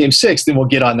Heat win game 6, then we'll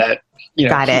get on that,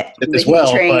 got it. As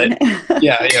well. But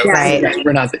Right.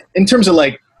 We're not, in terms of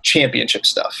like championship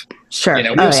stuff. Sure.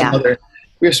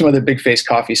 We have some other big face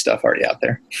coffee stuff already out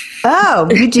there. Oh,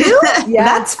 you do?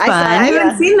 That's fun. I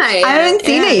haven't seen that yet. I haven't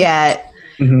seen it yet.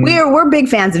 Mm-hmm. We're big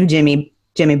fans of Jimmy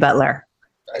Butler.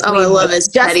 Oh, I love his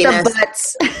Just pettiness. the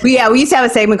butts. we used to have a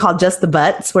segment called Just the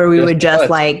Butts where we Just would the just Butts.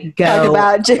 like go Talk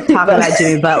about Jimmy talk about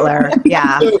Jimmy Butler.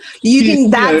 Yeah. So, You can, you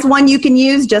that's know, one you can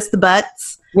use, Just the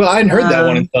Butts. well, I hadn't heard that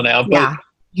one until now, but Yeah.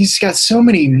 he's got so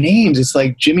many names. It's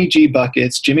like Jimmy G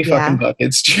Buckets, Jimmy fucking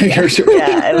Buckets,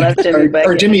 Yeah, I love Jimmy Buckets.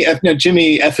 or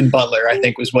Jimmy F and Butler, I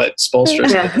think was what Spolstra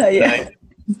said.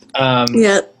 Yeah.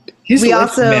 Yeah. He's We the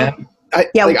also- man. I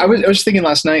was thinking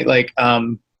last night, like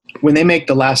when they make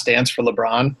The Last Dance for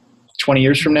LeBron 20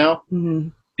 years from now,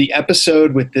 the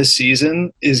episode with this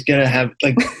season is going to have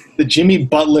like the Jimmy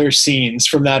Butler scenes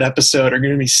from that episode are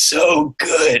going to be so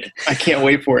good. I can't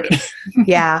wait for it.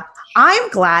 Yeah. I'm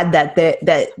glad that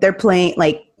they're playing,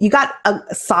 like, you got a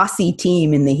saucy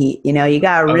team in the Heat. You know, you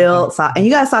got a real and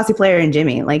you got a saucy player in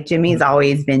Jimmy. Like, Jimmy's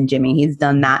always been Jimmy. He's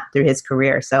done that through his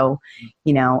career. So,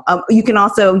 you know, you can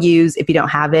also use, if you don't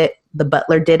have it, the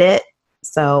Butler did it.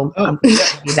 So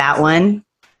that one.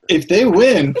 If they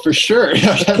win, for sure.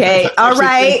 Okay. All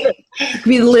right. Could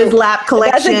be the Liz Lap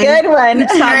collection. That's a good one.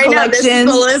 Stock collection.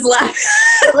 Liz Lap.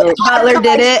 Butler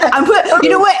did it. You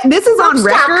know what? This is on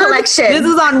Stock record. collection. This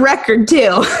is on record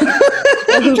too.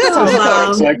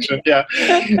 Selection, yeah.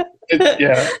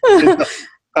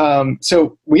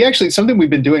 So we actually, something we've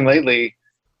been doing lately,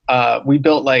 we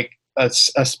built like a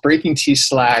Breaking Tea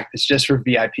Slack that's just for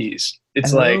VIPs.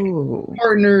 It's like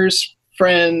partners,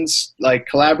 friends, like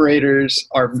collaborators,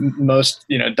 our most,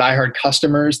 diehard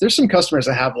customers. There's some customers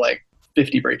that have like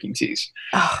 50 Breaking Teas.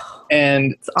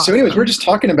 And so anyways, we're just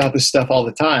talking about this stuff all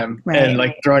the time and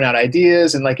like throwing out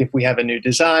ideas. And like, if we have a new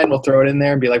design, we'll throw it in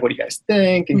there and be like, what do you guys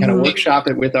think? And kind of workshop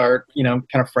it with our, kind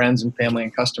of friends and family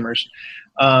and customers.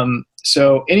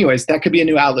 So anyways, that could be a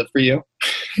new outlet for you.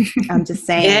 I'm just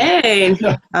saying.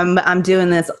 Yay. I'm doing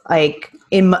this like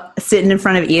sitting in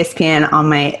front of ESPN on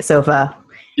my sofa.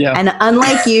 Yeah. And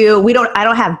unlike you,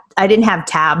 I didn't have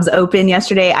tabs open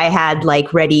yesterday. I had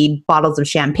like ready bottles of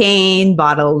champagne,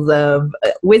 bottles of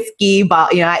whiskey,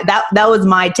 that was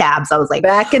my tabs. I was like,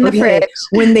 back in the fridge.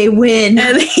 When they win,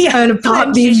 I'm going to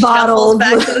pop these bottles.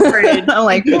 Back to the fridge. I'm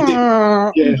like,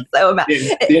 so mad.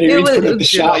 Put up the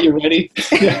shot, you ready?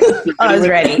 Yeah. I was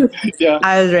ready. Yeah.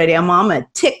 I was ready. I'm on my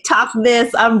TikTok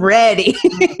this. I'm ready.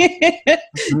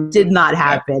 Did not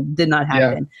happen.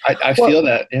 Yeah. I feel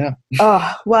that. Yeah.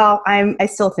 Oh, well,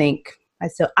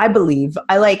 I believe.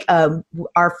 I like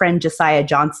our friend Josiah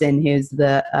Johnson, who's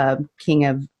the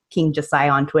King Josiah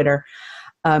on Twitter.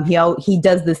 He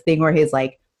does this thing where he's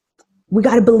like, we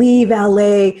got to believe,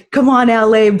 LA. Come on,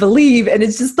 LA, believe. And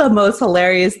it's just the most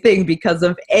hilarious thing because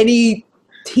of any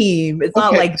team. It's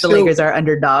not like the Lakers are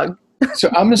underdog. So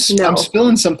I'm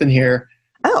spilling something here.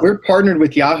 Oh. We're partnered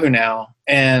with Yahoo now,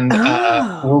 and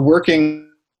we're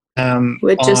working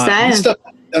with Josiah. Stuff.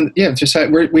 Josiah.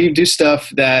 We do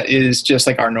stuff that is just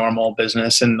like our normal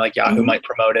business, and like Yahoo might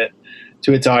promote it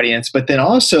to its audience, but then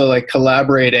also like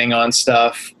collaborating on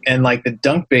stuff, and like the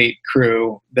Dunk Bait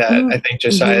crew that I think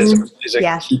Josiah is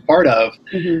a key part of.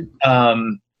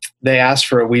 They asked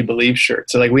for a We Believe shirt,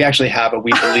 so like we actually have a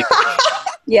We Believe.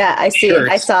 Yeah, I see it.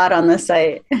 I saw it on the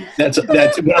site. That's on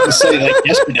the site like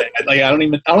yesterday. Like I don't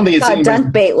think it's a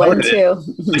Dunk Bait one too.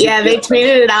 Yeah, they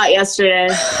tweeted it out yesterday.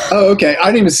 Oh, okay. I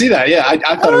didn't even see that. Yeah, I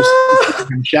thought it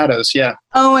was in shadows. Yeah.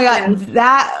 Oh my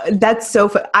god, that's so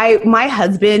fun. My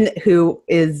husband who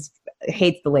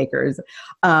hates the Lakers,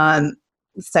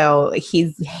 so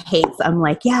he hates. I'm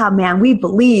like, yeah, man, we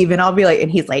believe, and I'll be like,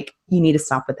 and he's like, you need to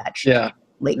stop with that shit. Yeah,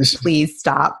 like please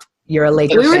stop. You're a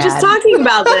Lakers fan. We were just talking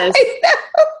about this.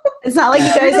 It's not like you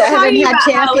guys haven't had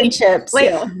championships.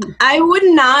 I would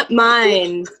not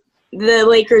mind the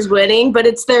Lakers winning, but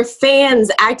it's their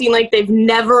fans acting like they've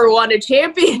never won a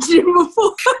championship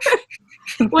before.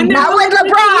 Not with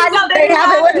LeBron. They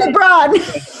have it with LeBron.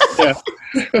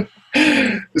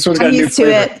 Yeah. This one's got I'm a new used to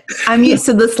flavor. it. I'm used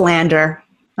to the slander.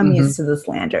 I'm used to the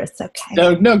slander. It's okay.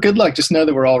 No, good luck. Just know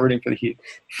that we're all rooting for the Heat.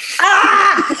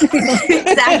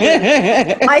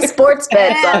 Exactly. My sports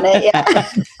bet's on it.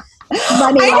 Yeah.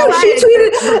 I know she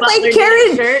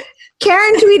tweeted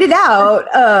Karen tweeted out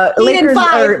Lakers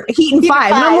or Heat and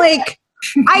 5. And I'm like,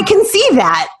 I can see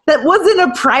that. That wasn't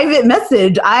a private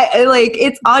message. I like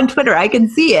it's on Twitter. I can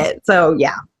see it. So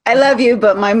yeah. I love you,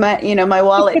 but my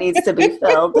wallet needs to be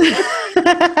filled.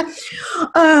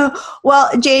 Well,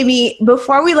 Jamie,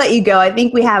 before we let you go, I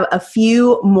think we have a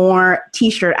few more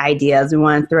T-shirt ideas we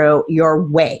want to throw your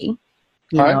way.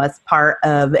 As part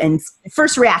of and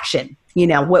first reaction.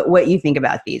 What you think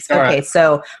about these. All okay, right.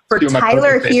 So for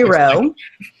Tyler Hero,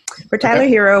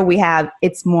 we have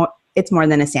it's more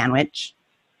than a sandwich.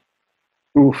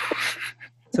 Oof.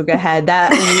 So go ahead.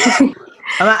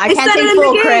 I can't take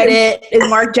full credit. It's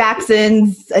Mark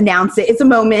Jackson's announced it. It's a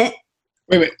moment.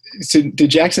 Wait. So did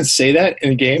Jackson say that in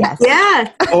the game? Yes.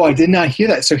 Yeah. Oh, I did not hear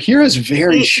that. So Hero's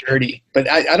very shirty, but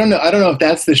I don't know. I don't know if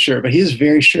that's the shirt, but he is a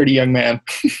very shirty young man.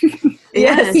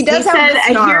 Yes, he does have said the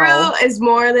a snarl. hero is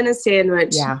more than a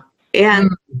sandwich. Yeah. Yeah.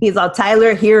 He's all,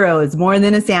 Tyler, hero is more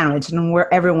than a sandwich. And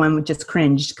everyone just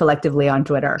cringed collectively on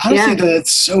Twitter. Honestly,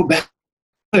 that's so bad.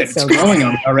 It's So growing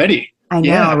on me already. I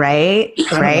know, right?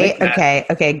 Right? Like that.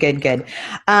 Okay, good.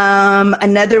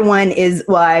 Another one is,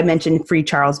 well, I mentioned Free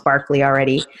Charles Barkley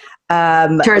already.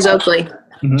 Charles Oakley.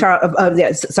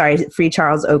 Free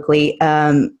Charles Oakley.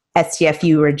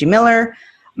 STFU Reggie Miller.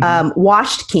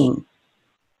 Washed King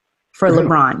for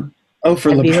LeBron. Oh,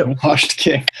 for LeBron, Washed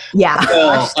King. Yeah.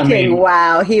 Washed King.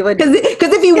 Wow, he would. Because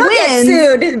if he wins,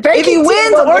 if he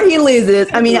wins or he loses,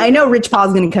 I mean, I know Rich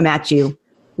Paul's going to come at you.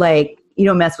 Like, you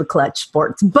don't mess with clutch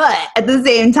sports. But at the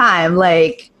same time,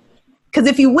 like, because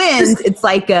if he wins, it's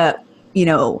like a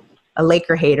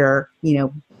Laker hater,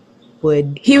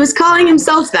 would. He was calling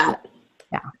himself that.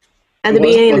 Yeah. At the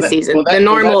beginning of the season, the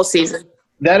normal season.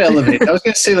 That elevated. I was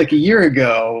going to say like a year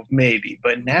ago, maybe.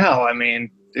 But now, I mean,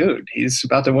 dude, he's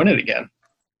about to win it again.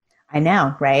 I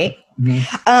know, right?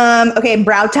 Mm-hmm. Okay,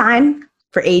 brow time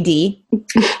for AD.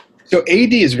 So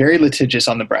AD is very litigious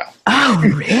on the brow. Oh,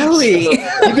 really?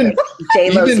 So even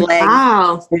J-Lo's legs.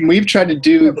 Wow. When we've tried to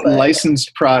do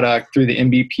licensed product through the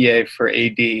MBPA for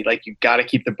AD, like you've got to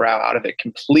keep the brow out of it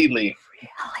completely.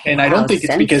 Really? And I don't think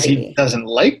it's because he doesn't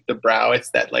like the brow.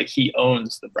 It's that like he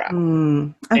owns the brow.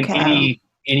 Okay. And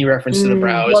any reference to the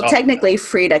brow is well, technically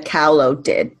Frida Kahlo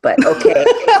did, but okay.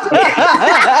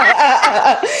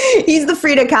 He's the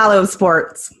Frida Kahlo of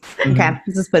sports. Okay.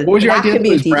 Let's just put it. What was your idea? It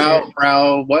was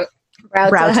brow what?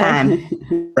 Brow time.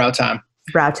 Brow time.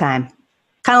 Brow time.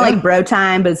 Kind of like bro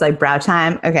time, but it's like brow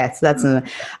time. Okay, so that's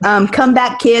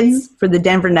comeback kids for the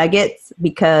Denver Nuggets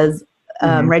because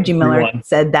Reggie Miller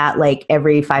said that like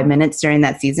every 5 minutes during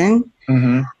that season.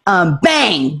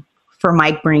 Bang for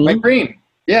Mike Breen. Mike Breen.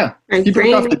 Yeah. He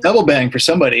broke off the double bang for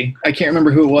somebody. I can't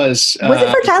remember who it was. Was it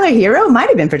for Tyler Hero? Might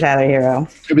have been for Tyler Hero.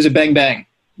 It was a bang bang.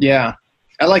 Yeah.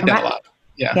 I like that a lot.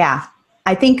 Yeah. Yeah.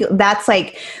 I think that's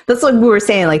what we were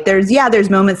saying. Like there's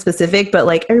moment specific, but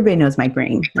like everybody knows Mike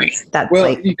Breen. That's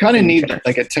you kind of need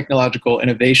like a technological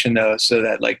innovation though, so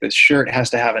that like the shirt has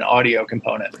to have an audio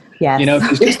component. Yeah.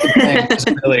 Because just the bang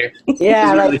doesn't really,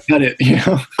 really cut it,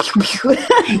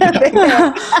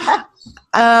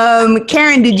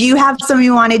 Karen, did you have something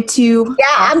you wanted to? Yeah,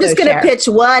 I'm just going to pitch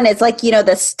one. It's like,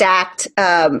 the stacked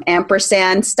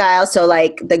ampersand style. So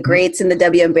like the greats in the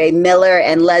WNBA, Miller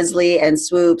and Leslie and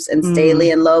Swoops and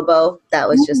Staley and Lobo. That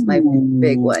was just my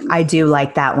big one. I do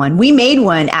like that one. We made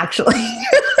one actually.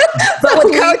 But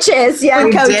with coaches,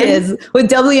 with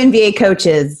WNBA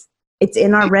coaches. It's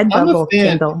in our Redbubble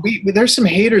Kindle. There's some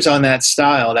haters on that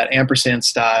style, that ampersand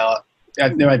style.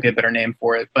 There might be a better name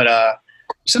for it, but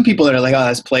some people that are like, oh,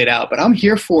 that's played out, but I'm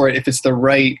here for it if it's the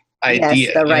right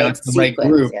idea, it's the right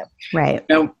group. Yeah. Right.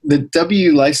 Now, the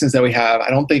W license that we have, I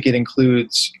don't think it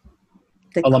includes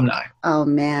alumni. Oh,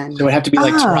 man. So it would have to be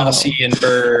like Taurasi and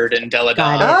Bird and Deladon.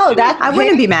 I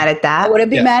wouldn't be mad at that. I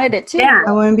wouldn't be mad at it, too. Yeah.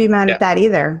 I wouldn't be mad at that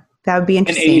either. That would be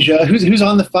interesting. And Asia, who's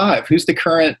on the 5? Who's the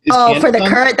current? For the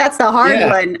current, that's the hard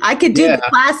one. I could do the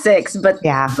classics, but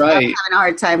I'm having a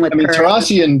hard time with current.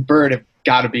 Taurasi and Bird have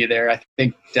got to be there. I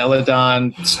think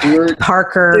Deladon,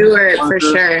 Parker for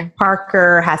sure.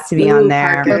 Parker has to be on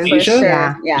there. Parker, for sure.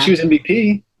 Yeah. She was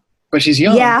MVP, but she's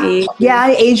young. Yeah,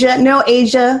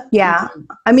 Asia. Yeah.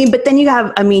 I mean, but then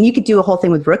you could do a whole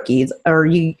thing with rookies, or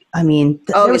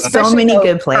there's so many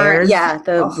good players.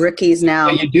 The rookies now.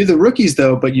 Yeah, you do the rookies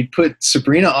though, but you put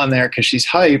Sabrina on there because she's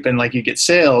hype and like you get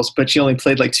sales, but she only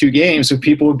played like 2 games, so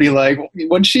people would be like,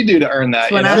 "What'd she do to earn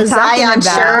that?" When I was Zion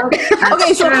about.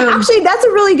 Okay, so actually, that's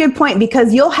a really good point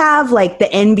because you'll have like the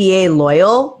NBA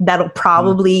loyal that'll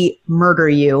probably murder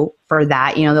you for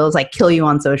that. They'll like kill you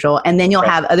on social, and then you'll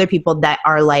have other people that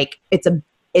are like, it's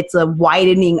a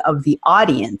widening of the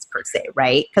audience per se,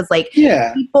 right? Because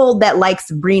people that like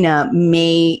Sabrina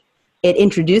it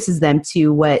introduces them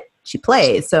to what she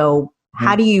plays. So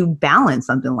how do you balance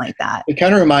something like that? It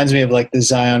kind of reminds me of like the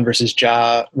Zion versus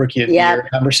Ja Rookie of the Year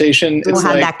conversation. Well,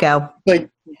 how'd that go? Like,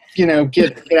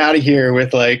 get out of here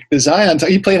with like the Zion.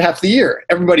 He played half the year.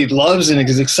 Everybody loves and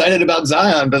is excited about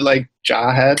Zion, but like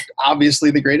Ja had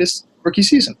obviously the greatest rookie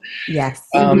season. Yes.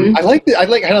 I kind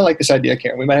of like this idea,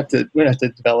 Karen. We're gonna have to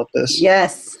develop this.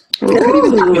 Yes.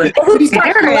 Karen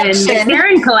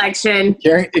collection.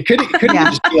 Karen, it could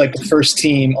just be like the first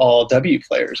team all W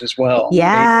players as well.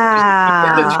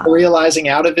 Yeah. Realizing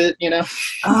out of it,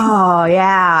 Oh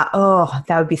yeah. Oh,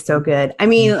 that would be so good. I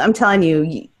mean, I'm telling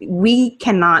you, we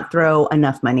cannot throw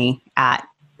enough money at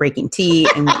Breaking Tea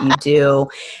and what you do.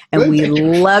 And we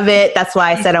love it. That's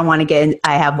why I said I want to get in.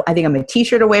 I think I'm a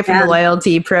t-shirt away from the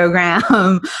loyalty program.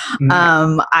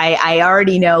 I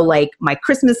already know like my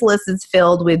Christmas list is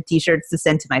filled with t-shirts to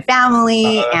send to my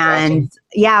family. And awesome.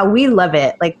 Yeah, we love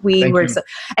it. Like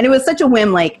and it was such a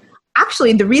whim. Like,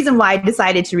 actually, the reason why I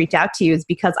decided to reach out to you is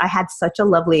because I had such a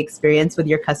lovely experience with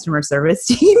your customer service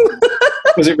team.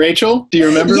 Was it Rachel? Do you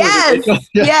remember? Yes.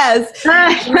 Yes.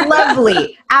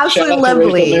 Lovely.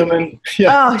 Absolutely lovely.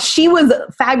 Yeah. Oh, she was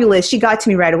fabulous. She got to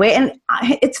me right away. And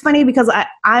it's funny because I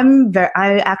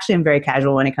actually am very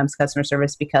casual when it comes to customer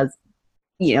service because,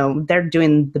 you know, they're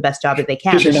doing the best job that they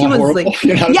can. She was like,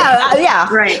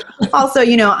 yeah. Right. Also,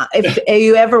 you know, if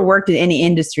you ever worked in any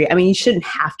industry, I mean, you shouldn't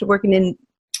have to work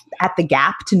at the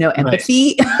Gap to know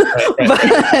empathy, right. But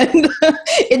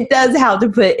it does help to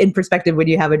put in perspective when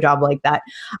you have a job like that.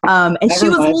 And she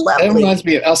was lovely. That reminds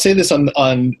me, I'll say this on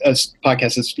a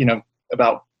podcast that's, you know,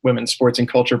 about women's sports and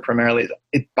culture primarily.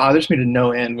 It bothers me to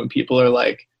no end when people are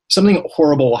like, something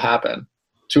horrible will happen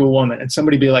to a woman and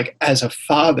somebody be like, as a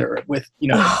father with, you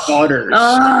know, daughters,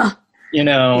 you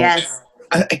know, yes.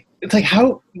 It's like,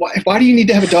 why do you need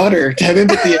to have a daughter to have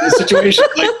empathy in this situation?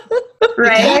 Like,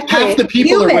 right. Half the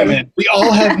people are women. We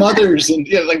all have mothers and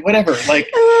like whatever. Like,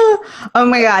 oh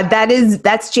my God,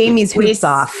 that's Jamie's hoops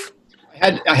off.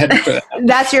 I had to put that.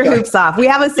 That's your hoops off. We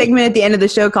have a segment at the end of the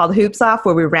show called Hoops Off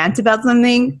where we rant about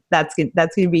something. That's going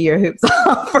to be your hoops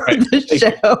off for the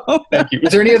show. Thank you.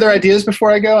 Is there any other ideas before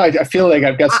I go? I feel like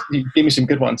you gave me some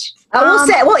good ones.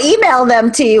 We'll email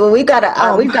them to you. We've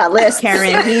got lists.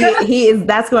 Karen, he is.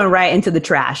 That's going right into the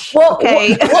trash. Well,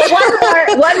 okay.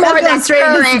 One more that's straight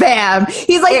into spam.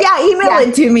 He's like, email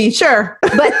it to me, sure.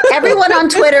 But everyone on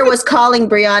Twitter was calling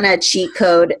Brianna a cheat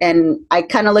code, and I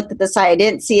kind of looked at the site. I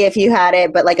didn't see if you had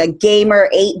it, but like a gamer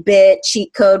 8-bit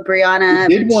cheat code, Brianna.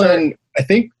 We did one. I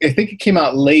think it came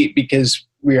out late because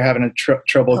we were having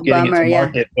trouble getting it to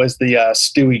market. Was the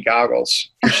Stewie goggles?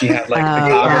 She had like the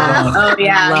goggles on. Oh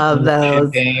yeah, love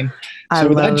those. So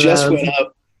that just went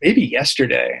up maybe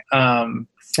yesterday.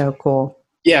 So cool.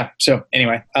 Yeah. So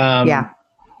anyway. But yeah.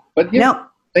 No.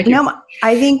 Thank you. No,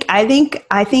 I think,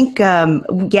 Karen,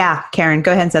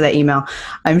 go ahead and send that email.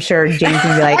 I'm sure James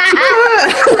will be like,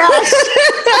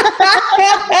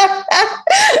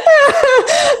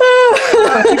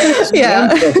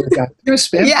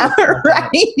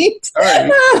 right.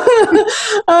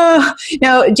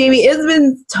 No, Jamie, it's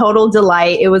been total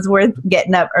delight. It was worth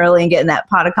getting up early and getting that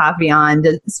pot of coffee on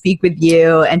to speak with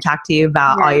you and talk to you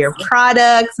about all your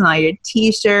products and all your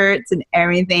t-shirts and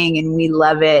everything. And we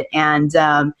love it. And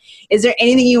is there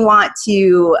anything you want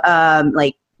to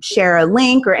share a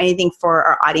link or anything for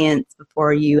our audience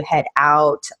before you head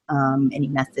out? Any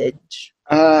message?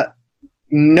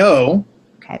 No,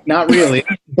 not really.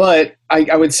 But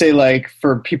I would say, like,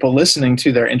 for people listening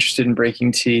too, that are interested in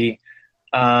Breaking Tea,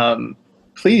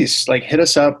 please hit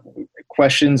us up.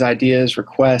 Questions, ideas,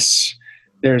 requests.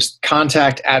 There's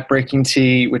contact at Breaking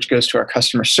Tea, which goes to our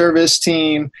customer service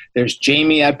team. There's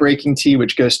Jamie at Breaking Tea,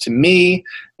 which goes to me.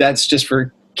 That's just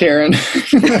for Karen.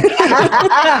 But,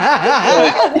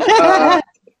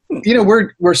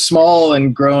 we're small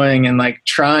and growing and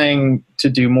trying to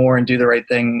do more and do the right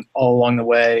thing all along the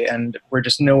way. And we're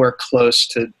just nowhere close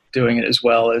to doing it as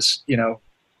well as,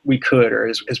 we could, or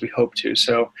as we hope to.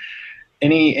 So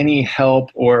any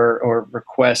help or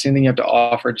requests, anything you have to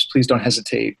offer, just please don't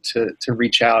hesitate to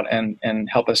reach out and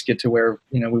help us get to where,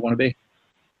 we want to be.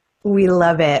 We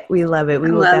love it. We love it.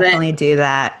 We will definitely do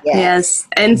that. Yes.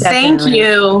 And definitely. Thank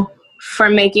you for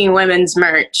making women's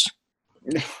merch,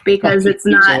 because it's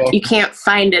not, you can't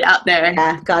find it out there.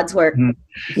 Yeah, God's work. Mm-hmm.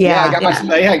 Yeah, I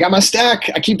got my stack.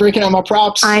 I keep breaking out my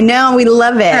props. I know. We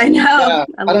love it. I know. Yeah.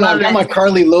 I don't know. I got my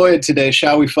Carly Lloyd today.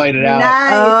 Shall we fight it out?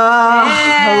 Nice. Oh,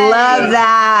 I love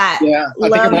that. Yeah. I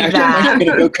think I'm actually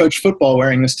going to go coach football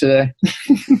wearing this today.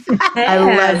 I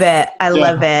love it. I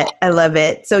love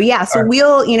it. So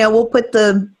we'll put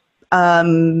the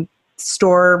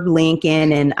store link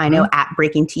in, and I know at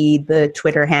Breaking Tea, the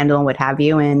Twitter handle and what have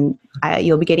you, and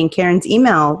you'll be getting Karen's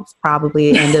email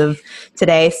probably end of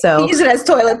today. So use it as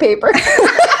toilet paper.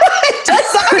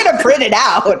 I'm going to print it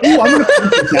out. Ooh, I'm going to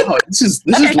print this out. This is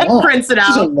long. Prints it out.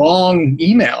 This is a long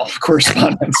email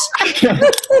correspondence.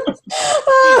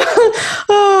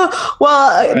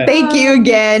 Well, thank you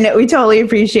again. We totally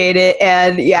appreciate it.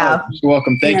 And you're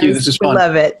welcome. Thank you. This is fun. We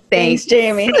love it. Thanks,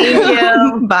 Jamie. Thank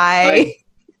you. Bye.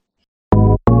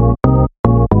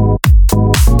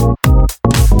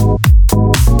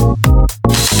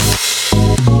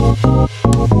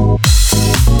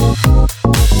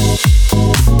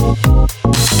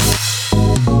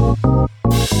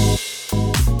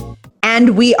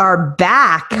 And we are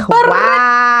back.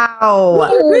 Wow.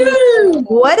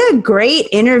 What a great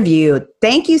interview.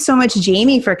 Thank you so much,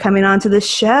 Jamie, for coming on to the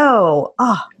show.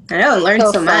 Oh, I know, I learned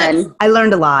so much. I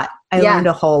learned a lot. I learned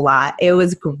a whole lot. It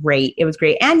was great. It was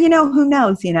great. And, who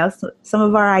knows, some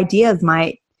of our ideas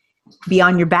might be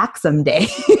on your back someday.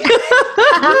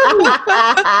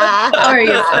 Or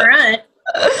your front.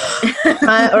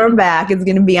 Front or back, it's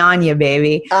going to be on you,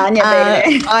 baby. On you,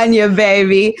 baby. On you,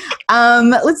 baby.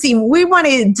 Let's see. We want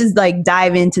to just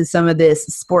dive into some of this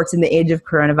sports in the age of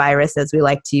coronavirus, as we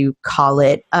like to call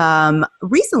it.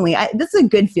 Recently, this is a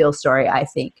good feel story, I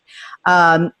think.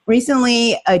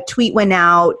 Recently, a tweet went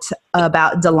out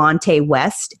about Delonte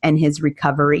West and his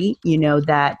recovery. You know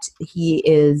that he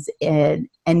is an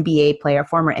NBA player,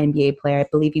 former NBA player. I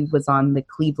believe he was on the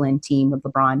Cleveland team with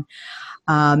LeBron.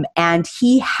 And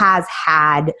he has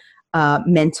had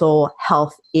mental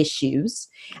health issues,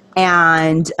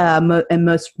 and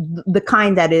most the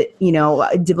kind that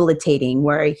debilitating,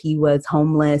 where he was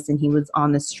homeless and he was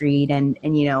on the street, and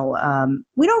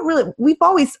we've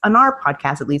always, on our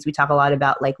podcast at least, we talk a lot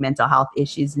about mental health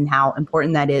issues and how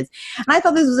important that is. And I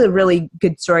thought this was a really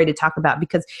good story to talk about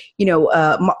because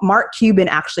Mark Cuban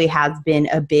actually has been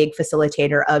a big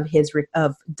facilitator of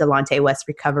Delonte West's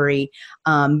recovery,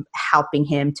 helping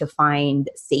him to find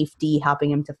safety,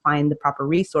 helping him to find the proper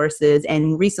resources.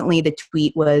 And recently the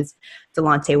tweet was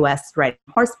Delonte West riding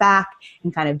horseback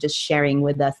and kind of just sharing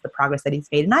with us the progress that he's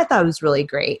made. And I thought it was really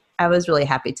great. I was really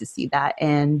happy to see that.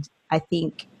 And I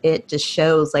think it just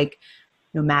shows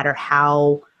no matter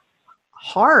how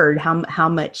hard, how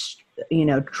much,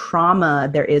 trauma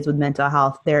there is with mental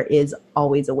health, there is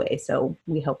always a way. So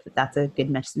we hope that that's a good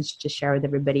message to share with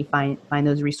everybody, find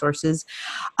those resources.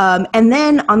 And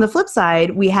then on the flip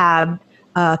side, we have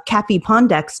Cappy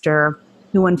Pondexter,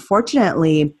 who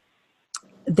unfortunately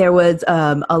there was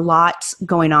a lot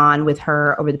going on with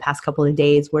her over the past couple of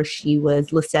days where she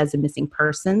was listed as a missing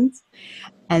persons.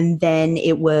 And then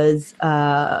it was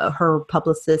her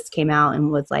publicist came out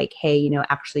and was like, hey,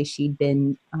 actually she'd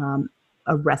been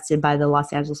arrested by the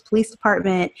Los Angeles Police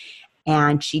Department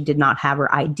and she did not have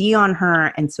her ID on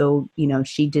her. And so,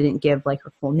 she didn't give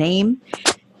her full name.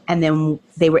 And then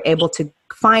they were able to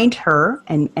find her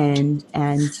and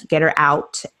get her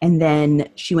out. And then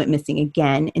she went missing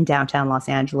again in downtown Los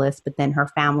Angeles, but then her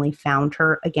family found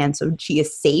her again. So she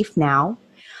is safe now.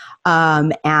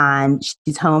 And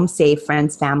she's home, safe,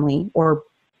 friends, family, or,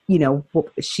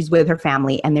 she's with her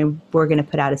family, and then we're going to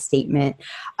put out a statement.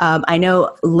 I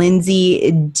know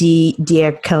Lindsay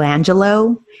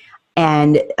D'Arcangelo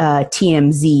and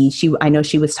TMZ. I know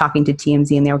she was talking to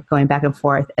TMZ and they were going back and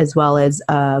forth, as well as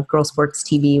Girl Sports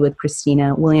TV with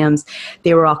Christina Williams.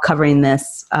 They were all covering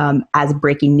this as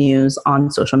breaking news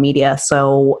on social media.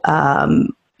 So,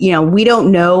 we don't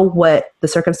know what the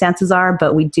circumstances are,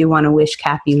 but we do want to wish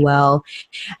Cappy well.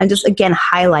 And just, again,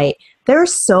 highlight, there are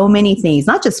so many things,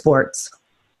 not just sports.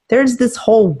 There's this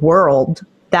whole world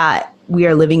that we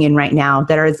are living in right now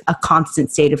that is a constant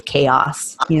state of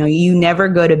chaos. You never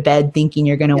go to bed thinking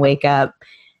you're going to wake up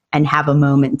and have a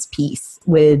moment's peace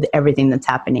with everything that's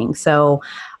happening. So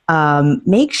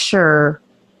make sure,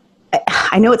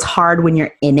 I know it's hard when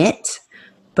you're in it,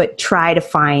 but try to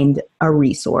find a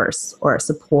resource or a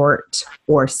support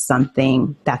or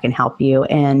something that can help you.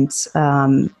 And,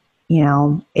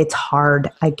 it's hard.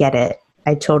 I get it.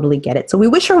 I totally get it. So we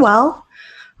wish her well.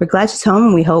 We're glad she's home,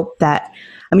 and we hope that,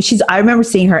 I remember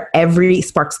seeing her every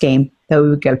Sparks game that we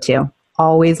would go to,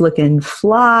 always looking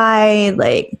fly,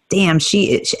 damn,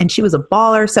 she was a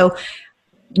baller. So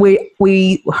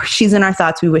she's in our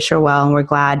thoughts. We wish her well, and we're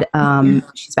glad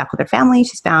she's back with her family.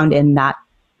 She's found, and that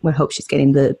we hope she's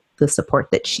getting the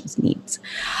support that she needs.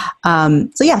 So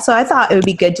I thought it would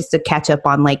be good just to catch up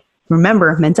on,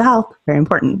 remember, mental health, very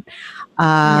important.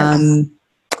 Yes.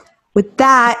 With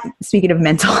that, speaking of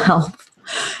mental health,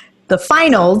 the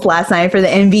finals last night for the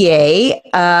NBA,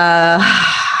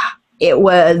 it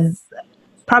was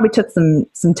probably took some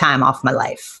time off my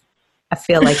life. I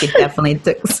feel like it definitely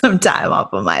took some time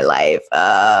off of my life.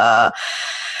 I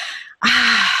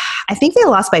think they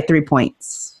lost by 3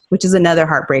 points, which is another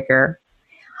heartbreaker.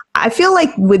 I feel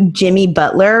like with Jimmy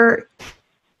Butler,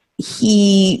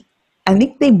 I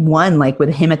think they won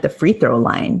with him at the free throw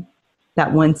line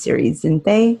that one series, didn't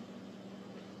they?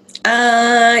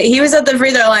 He was at the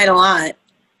free throw line a lot.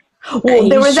 Well,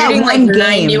 there was that one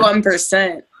game.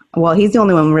 91%. Well, he's the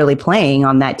only one really playing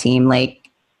on that team,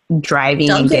 driving.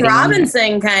 Duncan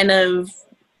Robinson kind of.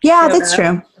 Yeah, that's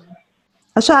true.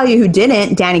 I'll show you who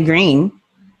didn't. Danny Green.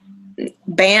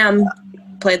 Bam.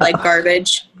 Played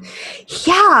garbage.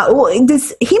 Yeah. Well,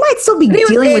 he might still be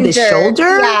dealing with his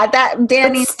shoulder. Yeah, that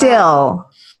Danny. Still.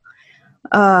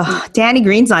 Danny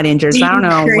Green's not injured, so I don't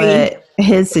know Green. what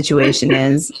his situation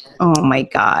is. Oh my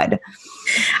God.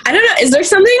 I don't know. Is there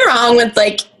something wrong with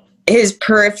like his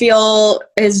peripheral,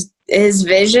 his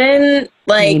vision?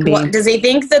 Like, what, does he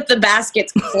think that the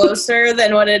basket's closer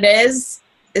than what it is?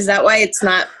 Is that why it's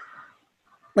not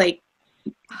like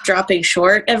dropping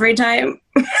short every time?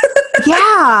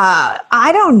 Yeah,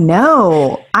 I don't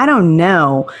know.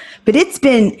 But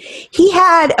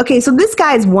so this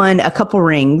guy's won a couple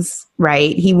rings,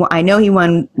 right? I know he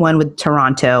won one with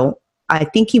Toronto. I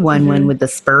think he won one with the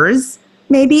Spurs,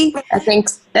 maybe. I think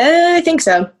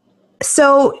so.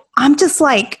 So I'm just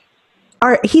like,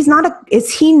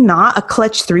 is he not a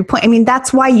clutch 3-point? I mean,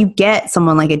 that's why you get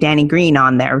someone like a Danny Green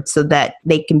on there so that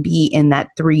they can be in that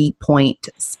 3-point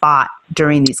spot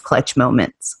during these clutch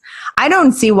moments. I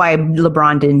don't see why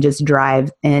LeBron didn't just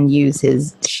drive and use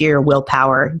his sheer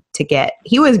willpower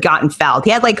he was gotten fouled.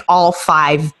 He had like all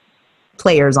 5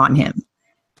 players on him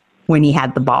when he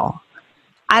had the ball.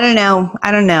 I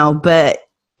don't know, but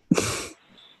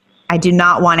I do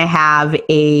not want to have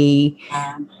a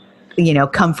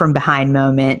come from behind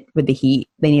moment with the Heat.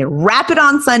 They need to wrap it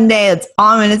on Sunday. That's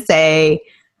all I'm going to say.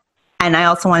 And I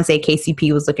also want to say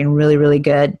KCP was looking really, really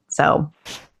good. So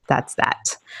that's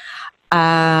that.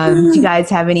 Do you guys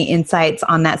have any insights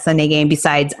on that Sunday game?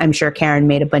 Besides, I'm sure Karen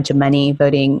made a bunch of money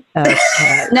voting. No,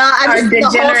 I'm just the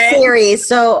whole series.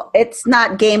 So it's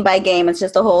not game by game. It's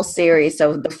just a whole series.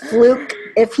 So the fluke,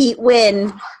 if Heat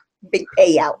win, big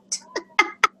payout.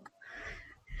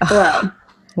 Well.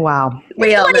 Wow.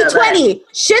 We all 2020.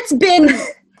 Shit's been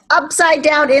upside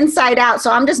down, inside out.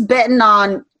 So I'm just betting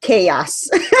on chaos.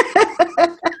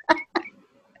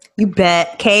 You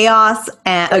bet chaos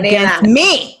against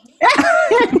me. I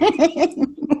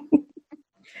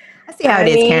see how it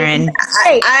is, Karen.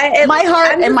 My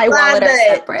heart and my wallet are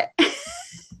separate.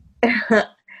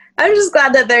 I'm just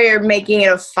glad that they're making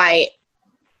it a fight.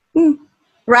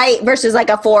 Right, versus like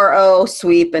a 4-0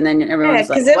 sweep, and then everyone's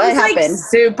like, what happened? Like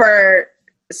super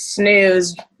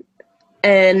snooze,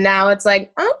 and now it's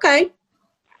like, okay,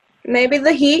 maybe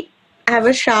the Heat have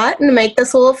a shot and make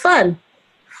this a little fun.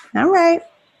 All right.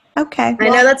 Okay. I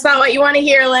know that's not what you want to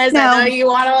hear, Liz. No. I know you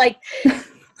want to like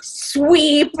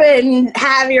sweep and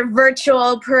have your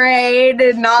virtual parade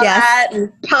and all that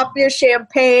and pop your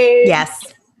champagne.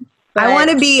 Yes. But I want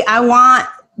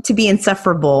to be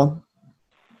insufferable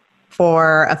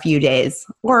for a few days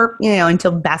or,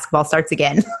 until basketball starts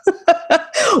again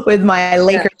with my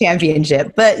Laker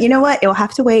championship. But you know what? It'll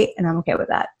have to wait, and I'm okay with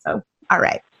that. So, all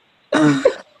right.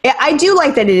 Yeah, I do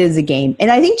like that it is a game.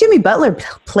 And I think Jimmy Butler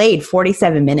played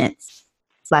 47 minutes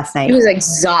last night. He was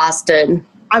exhausted.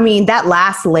 I mean, that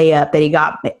last layup that he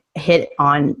got hit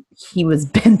on, he was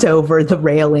bent over the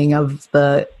railing of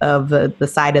the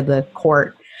side of the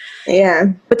court. Yeah.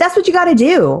 But that's what you got to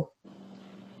do.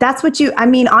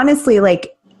 Honestly,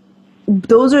 like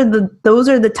those are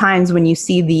the times when you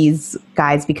see these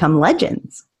guys become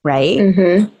legends, right?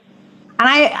 Mm-hmm. And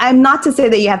I'm not to say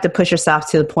that you have to push yourself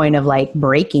to the point of like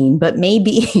breaking, but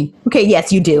maybe, okay,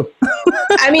 yes, you do.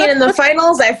 I mean, in the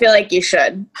finals, I feel like you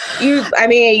should.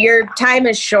 Your time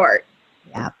is short.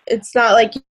 Yeah. It's not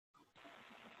like.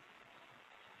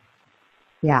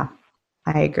 Yeah,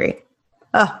 I agree.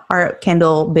 Our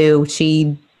Kendall Boo,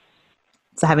 she's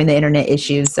having the internet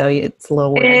issues, so it's a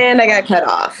little weird. And I got cut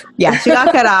off. Yeah, she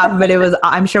got cut off, but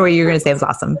I'm sure what you were going to say was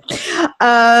awesome.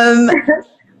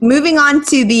 Moving on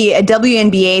to the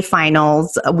WNBA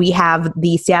finals, we have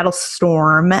the Seattle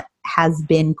Storm has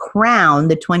been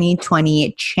crowned the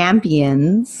 2020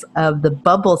 champions of the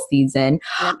bubble season.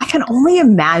 Yep. I can only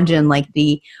imagine like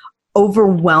the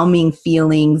overwhelming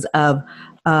feelings of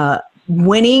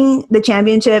winning the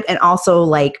championship and also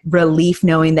like relief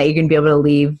knowing that you're going to be able to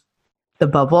leave the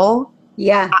bubble.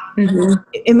 Yeah.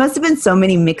 It must have been so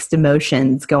many mixed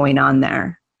emotions going on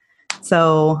there.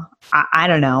 So I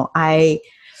don't know. I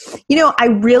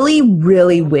really,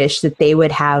 really wish that they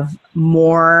would have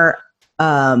more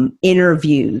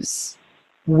interviews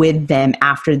with them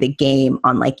after the game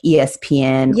on like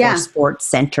ESPN or Sports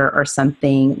Center or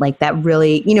something like that.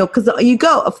 Really, because you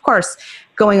go, of course,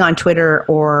 going on Twitter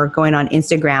or going on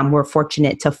Instagram, we're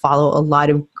fortunate to follow a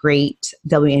lot of great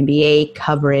WNBA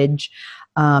coverage.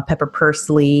 Pepper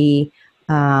Pursley,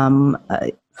 Airy,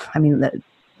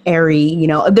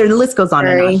 the list goes on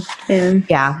and on.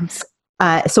 Yeah.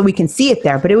 So we can see it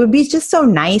there, but it would be just so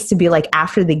nice to be like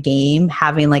after the game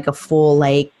having like a full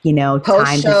time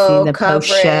to see the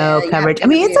post-show coverage. I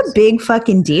mean, it's a big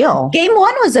fucking deal. Game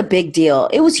 1 was a big deal.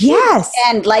 It was huge. Yes.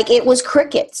 And like it was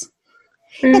crickets.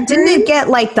 Mm-hmm. Didn't it get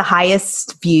like the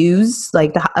highest views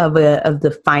like of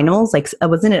the finals? Like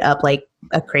wasn't it up like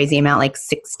a crazy amount, like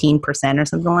 16% or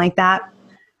something like that?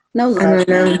 No love. I don't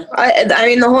know. I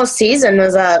mean, the whole season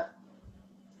was up.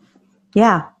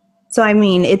 Yeah. So, I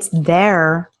mean, it's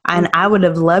there. And I would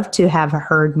have loved to have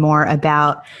heard more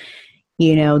about,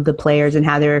 the players and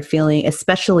how they were feeling,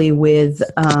 especially with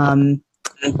the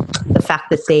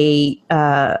fact that they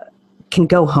can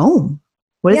go home.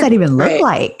 What does that even look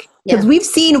like? Because we've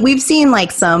seen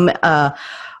like some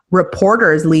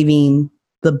reporters leaving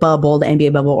the bubble, the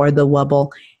NBA bubble or the wubble,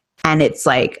 and it's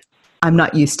like, I'm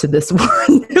not used to this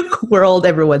world.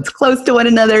 Everyone's close to one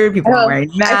another. People are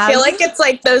wearing masks. I feel like it's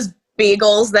like those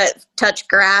beagles that touch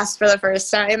grass for the first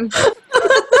time.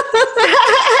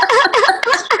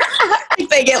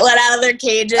 They get let out of their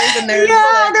cages and they're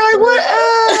like what?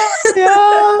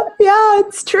 Yeah,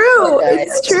 it's true.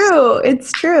 It's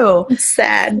true. It's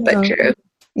sad but true.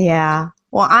 Yeah.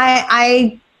 Well,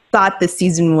 I thought this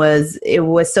season was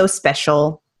so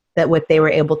special that what they were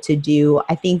able to do.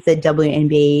 I think the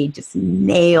WNBA just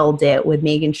nailed it with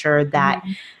making sure that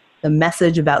the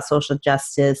message about social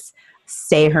justice,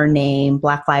 say her name,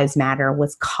 Black Lives Matter,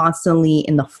 was constantly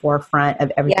in the forefront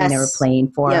of everything they were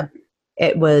playing for. Yep.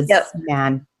 It was,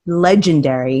 man,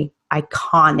 legendary,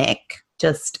 iconic,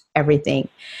 just everything.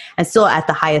 And still at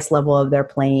the highest level of their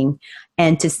playing.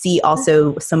 And to see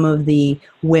also some of the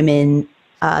women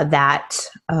that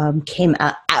came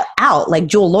out, like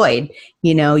Jewel Lloyd,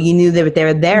 you knew they were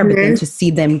there, but then to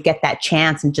see them get that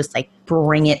chance and just like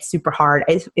bring it super hard,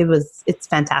 it's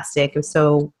fantastic. It was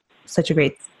such a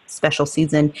great special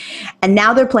season. And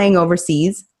now they're playing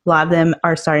overseas. A lot of them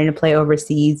are starting to play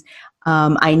overseas.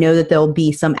 I know that there'll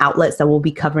be some outlets that will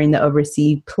be covering the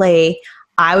overseas play.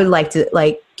 I would like to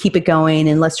keep it going,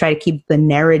 and let's try to keep the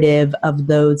narrative of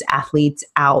those athletes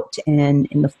out and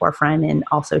in the forefront, and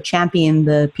also champion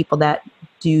the people that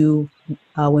do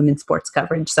women's sports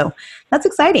coverage. So that's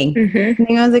exciting. I think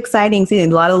it was exciting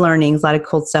seeing a lot of learnings, a lot of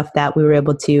cool stuff that we were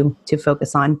able to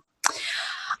focus on.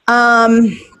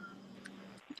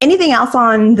 Anything else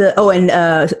on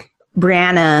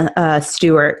Brianna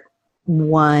Stewart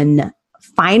won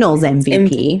finals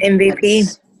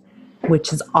MVP,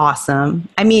 which is awesome.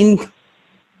 I mean,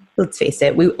 let's face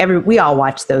it, we all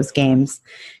watched those games.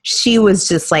 She was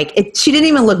just like, she didn't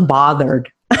even look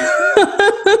bothered.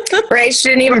 Right? She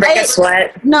didn't even break a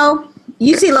sweat. No,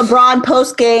 you see LeBron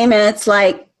post game, and it's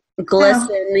like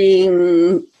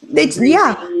glistening.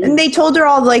 And they told her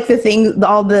all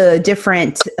all the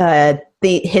different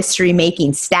the history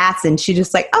making stats, and she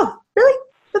just like, oh, really?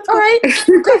 That's all right.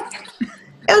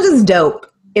 It was just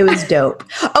dope. It was dope.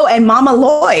 Oh, and Mama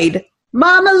Lloyd.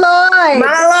 Oh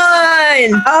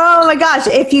my gosh.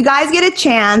 If you guys get a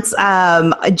chance,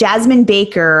 Jasmine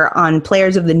Baker on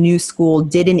Players of the New School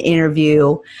did an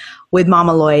interview with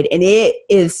Mama Lloyd, and it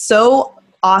is so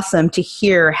awesome to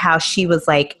hear how she was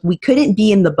like, we couldn't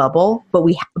be in the bubble,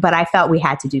 but I felt we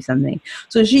had to do something.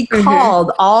 So she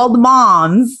called all the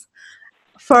moms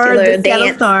for the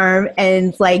Seattle Storm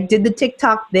and did the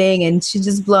TikTok thing, and she's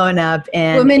just blowing up.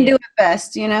 And women do it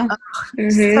best, So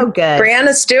good.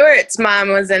 Brianna Stewart's mom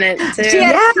was in it too. She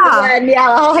danced to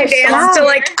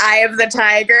Eye of the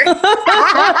Tiger.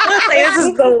 This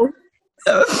is cool.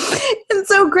 It's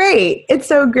so great. It's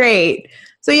so great.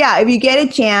 So yeah, if you get a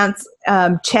chance,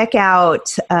 check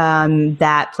out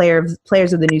that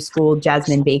Players of the New School,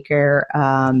 Jasmine Baker,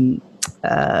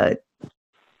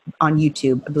 on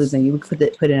YouTube. I believe you put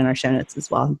it in our show notes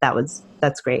as well.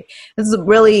 That's great. This is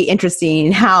really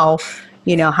interesting how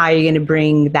you're going to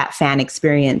bring that fan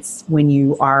experience when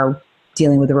you are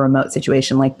dealing with a remote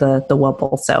situation like the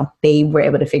Wubble. So they were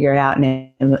able to figure it out, and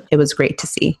it was great to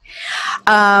see.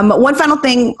 One final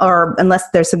thing, or unless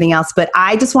there's something else, but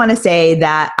I just want to say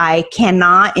that I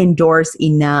cannot endorse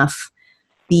enough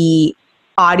the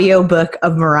audiobook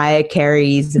of Mariah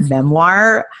Carey's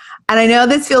memoir. And I know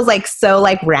this feels so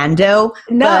rando.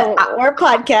 No, or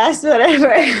podcast,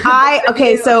 whatever.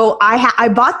 So I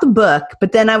bought the book,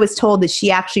 but then I was told that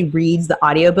she actually reads the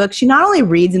audiobook. She not only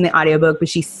reads in the audiobook, but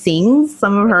she sings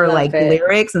some of her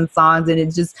lyrics and songs, and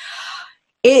it's just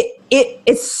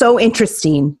it's so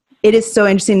interesting. It is so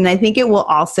interesting, and I think it will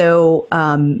also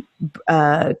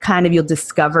you'll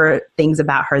discover things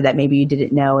about her that maybe you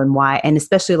didn't know, and why. And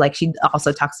especially she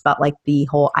also talks about the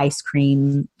whole ice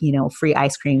cream, free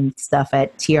ice cream stuff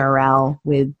at TRL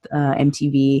with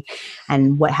MTV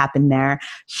and what happened there.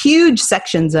 Huge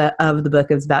sections of the book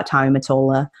is about Tommy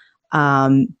Mottola.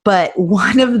 But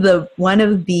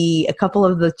a couple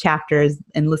of the chapters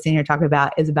and listening here talking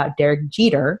about is about Derek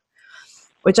Jeter,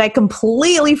 which I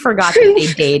completely forgot that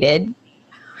they dated.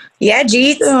 Yeah,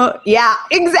 Jeets. So, yeah,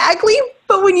 exactly.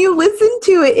 But when you listen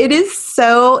to it,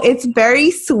 it's very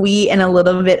sweet and a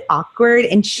little bit awkward.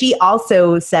 And she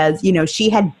also says,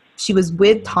 she was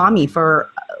with Tommy for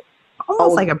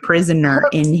almost like a prisoner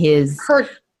in his her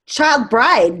child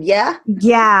bride. Yeah.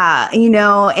 Yeah.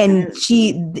 And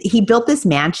he built this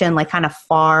mansion like kind of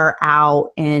far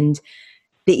out, and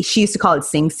she used to call it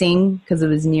Sing Sing because it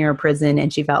was near a prison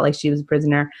and she felt like she was a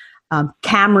prisoner.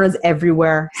 Cameras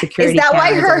everywhere, security. Is that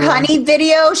why her everywhere. honey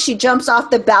video? She jumps off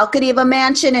the balcony of a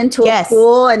mansion into a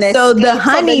pool, and then so the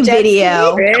honey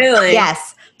video. Really?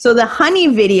 Yes. So the honey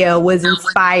video was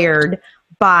inspired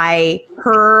by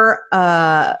her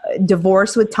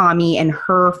divorce with Tommy and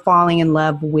her falling in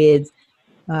love with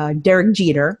Derek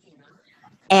Jeter,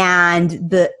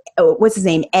 and what's his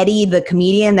name, Eddie, the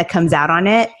comedian that comes out on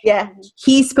it. Yeah,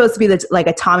 he's supposed to be like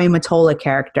a Tommy Mottola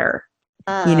character.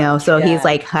 So he's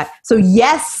like, so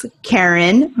yes,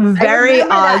 Karen, very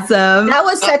awesome. That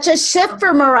was such a shift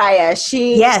for Mariah.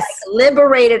 She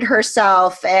liberated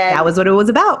herself, and that was what it was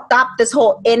about. Stopped this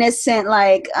whole innocent,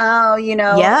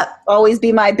 always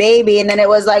be my baby. And then it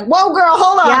was like, whoa, girl,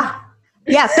 hold on.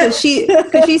 Yeah, because she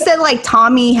said like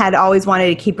Tommy had always wanted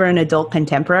to keep her an adult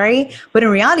contemporary, but in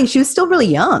reality, she was still really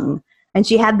young. And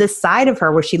she had this side of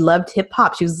her where she loved hip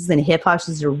hop. She was listening to hip hop.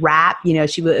 She was a rap.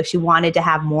 She wanted to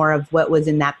have more of what was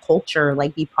in that culture,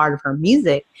 like be part of her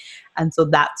music. And so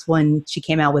that's when she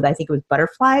came out with, I think it was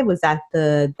Butterfly. Was that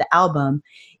the album?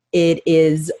 It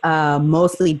is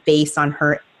mostly based on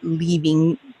her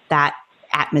leaving that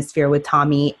atmosphere with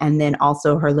Tommy, and then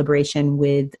also her liberation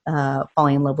with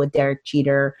falling in love with Derek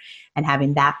Jeter and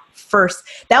having that first.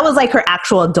 That was like her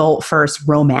actual adult first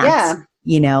romance. Yeah.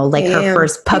 Her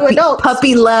first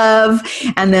puppy love,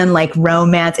 and then like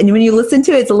romance. And when you listen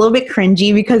to it, it's a little bit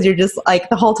cringy because you're just like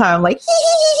the whole time like,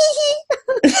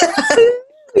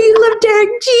 we love Derek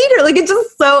Jeter. Like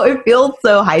it feels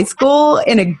so high school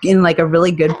in like a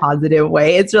really good positive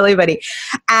way. It's really funny.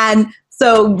 And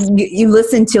so you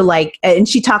listen to like, and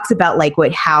she talks about like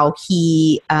how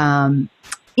he,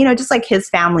 just like his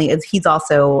family he's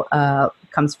also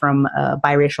comes from a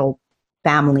biracial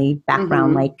family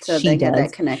background, like so she does.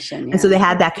 That connection, yeah. And so they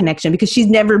had that connection because she's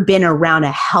never been around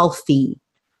a healthy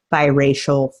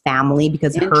biracial family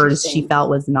because hers she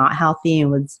felt was not healthy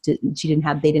and they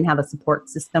didn't have a support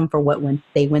system for what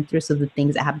they went through. So the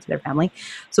things that happened to their family.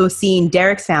 So seeing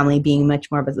Derek's family being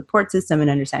much more of a support system and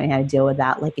understanding how to deal with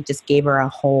that, like it just gave her a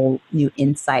whole new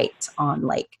insight on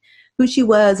like who she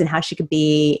was and how she could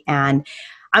be. And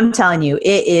I'm telling you,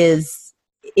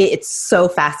 it's so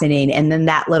fascinating. And then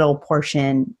that little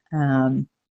portion,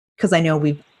 because I know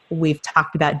we've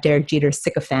talked about Derek Jeter's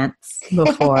sycophants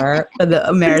before, the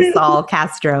Marisol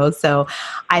Castro. So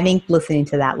I think listening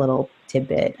to that little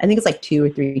tidbit, I think it's like 2 or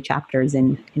 3 chapters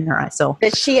in her eyes. So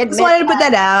did she admit just wanted to put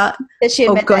that out. Did she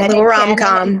admit go ahead.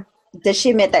 Rom-com. Does she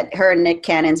admit that her and Nick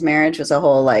Cannon's marriage was a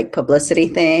whole like publicity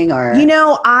thing, or?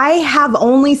 I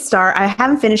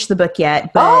haven't finished the book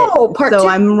yet, but part 2.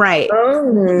 I'm right.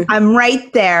 Oh. I'm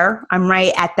right there. I'm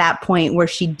right at that point where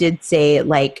she did say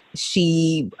like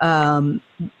she, actually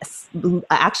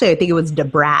I think it was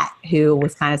DeBrat who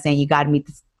was kind of saying you got to meet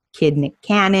this kid Nick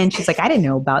Cannon. She's like, I didn't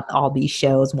know about all these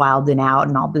shows, Wild and Out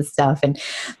and all this stuff. And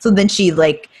so then she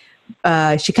like,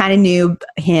 she kind of knew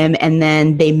him, and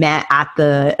then they met at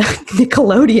the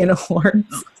Nickelodeon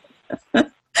Awards.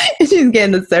 She's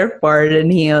getting the surfboard,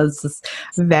 and he was just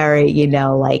very,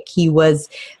 like he was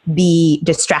the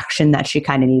distraction that she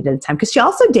kind of needed at the time. Because she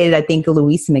also dated, I think,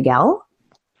 Luis Miguel.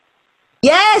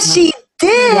 Yes, she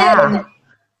did.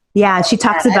 Yeah, she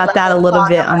talks about that a little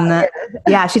bit on the.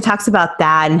 Yeah, she talks about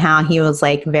that and how he was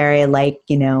like very like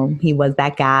he was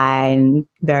that guy and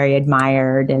very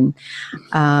admired and.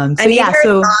 So I need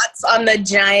her thoughts on the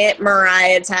giant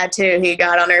Mariah tattoo he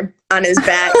got on his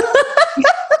back. I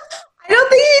don't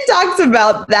think he talks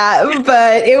about that,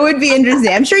 but it would be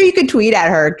interesting. I'm sure you could tweet at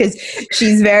her because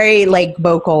she's very like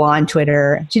vocal on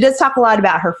Twitter. She does talk a lot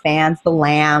about her fans, the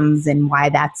Lambs, and why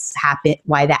that's happened,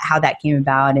 how that came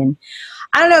about, and.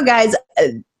 I don't know, guys.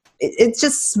 It's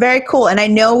just very cool. And I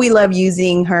know we love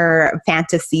using her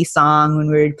fantasy song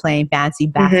when we were playing fantasy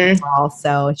basketball. Mm-hmm.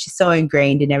 So she's so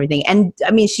ingrained in everything. And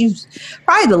I mean, she's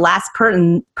probably the last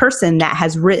person that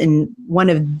has written one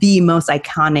of the most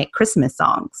iconic Christmas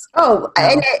songs. Oh,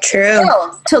 and true.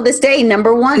 Till this day,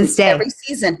 number 1 every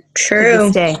season. True.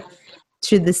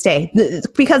 To this day.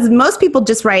 Because most people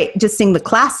just sing the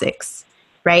classics,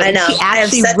 right? I know. I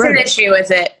have such an issue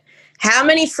with it. How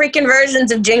many freaking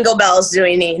versions of Jingle Bells do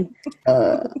we need?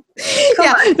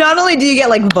 Not only do you get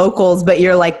like vocals, but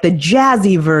you're like the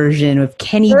jazzy version of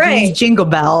Kenny G's Jingle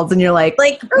Bells, and you're like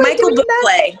Michael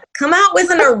Bublé, come out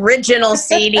with an original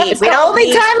CD. The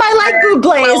only time I like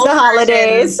Bublé is the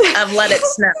holidays of Let It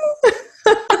Snow.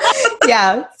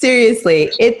 Yeah,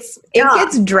 seriously, it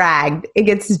gets dragged. It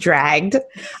gets dragged.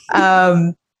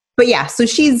 but yeah, so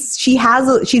she's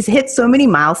hit so many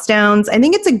milestones. I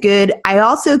think I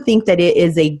also think that it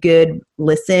is a good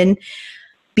listen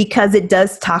because it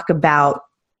does talk about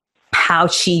how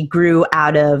she grew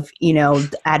out of,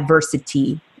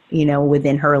 adversity,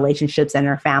 within her relationships and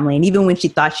her family. And even when she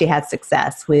thought she had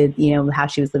success with, how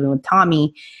she was living with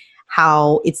Tommy,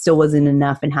 how it still wasn't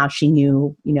enough and how she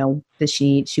knew, that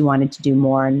she wanted to do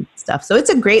more and stuff. So it's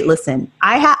a great listen.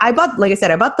 I bought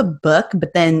the book,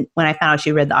 but then when I found out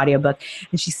she read the audiobook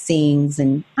and she sings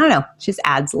and I don't know, she just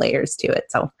adds layers to it.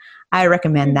 So I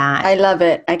recommend that. I love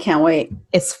it. I can't wait.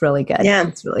 It's really good. Yeah.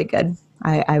 It's really good.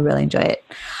 I really enjoy it.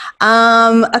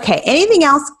 Okay. Anything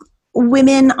else,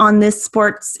 women, on this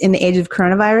sports in the age of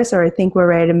coronavirus, or I think we're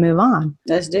ready to move on?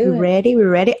 Let's do it. We're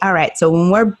ready. All right. So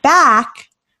when we're back,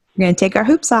 we're going to take our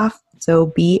hoops off. So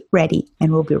be ready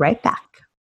and we'll be right back.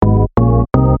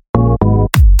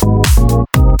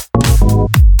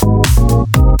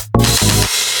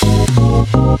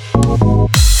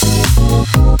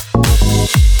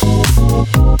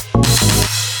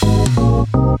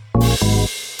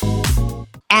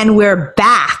 And we're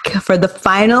back for the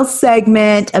final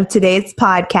segment of today's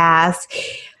podcast.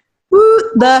 Woo,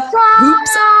 the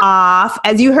hoops off.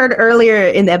 As you heard earlier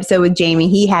in the episode with Jamie,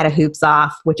 he had a hoops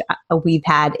off, which we've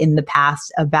had in the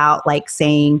past about like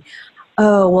saying,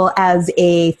 oh, well, as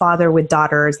a father with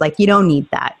daughters, like you don't need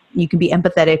that. You can be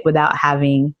empathetic without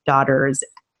having daughters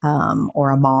or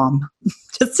a mom.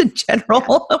 Just in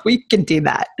general, we can do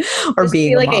that. Or Just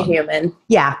being be like a a human.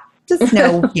 Yeah. Just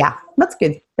know. Yeah, that's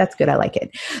good. That's good. I like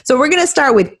it. So we're going to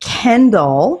start with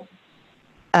Kendall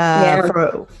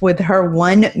with her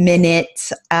 1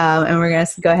 minute. And we're going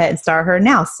to go ahead and start her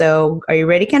now. So are you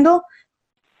ready, Kendall?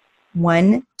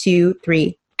 1, 2,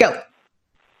 3, go.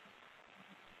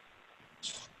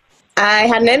 I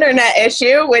had an internet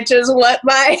issue, which is what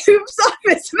my hoops off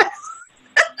is about.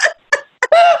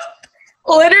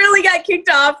 Literally got kicked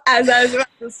off as I was about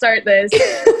to start this.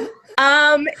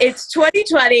 It's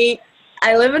 2020.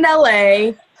 I live in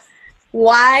LA.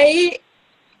 Why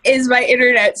is my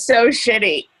internet so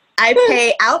shitty? I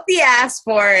pay out the ass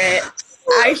for it.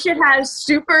 I should have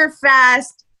super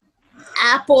fast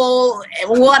Apple,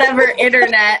 whatever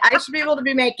internet. I should be able to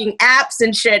be making apps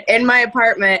and shit in my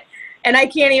apartment. And I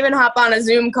can't even hop on a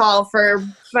Zoom call for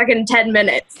fucking 10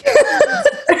 minutes.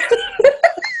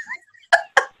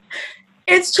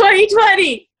 It's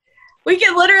 2020. We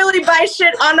can literally buy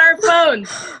shit on our phones.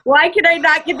 Why can I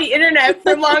not get the internet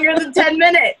for longer than 10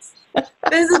 minutes?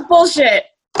 This is bullshit.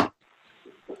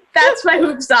 That's my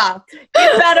hoops off.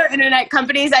 Get better, internet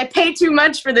companies. I pay too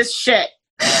much for this shit.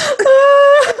 Okay,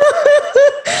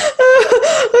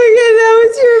 that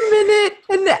was your minute.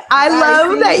 And I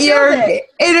love that your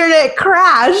internet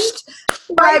crashed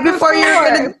right before you were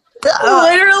going to...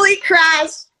 Literally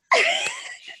crashed.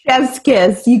 Chef's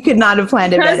kiss. You could not have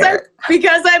planned it better.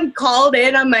 Because I'm called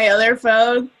in on my other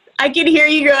phone, I can hear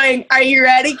you going, "Are you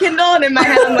ready, Kendall?" And in my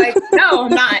head, I'm like, "No,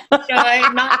 I'm not. No,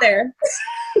 I'm not there."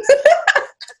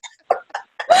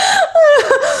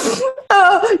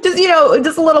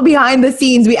 Just a little behind the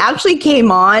scenes. We actually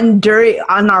came on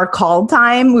our call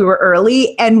time. We were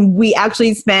early, and we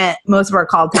actually spent most of our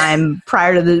call time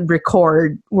prior to the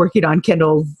record working on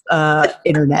Kendall's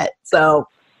internet. So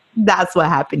that's what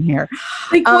happened here.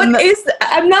 Like, I'm not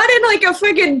in like a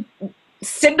freaking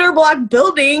cinder block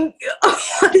building.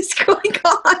 What is going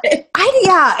on?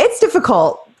 Yeah, it's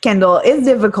difficult, Kendall. It's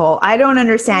difficult. I don't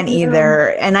understand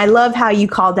either. And I love how you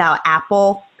called out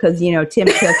Apple because, Tim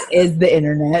Cook is the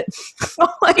internet.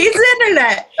 He's the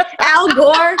internet. Al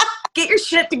Gore, get your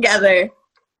shit together.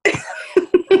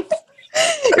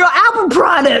 Your Apple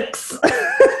products.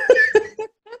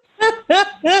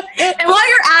 And while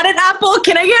you're at it, Apple,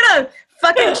 can I get a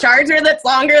fucking charger that's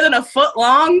longer than a foot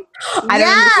long? I don't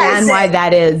understand why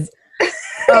that is. It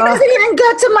doesn't even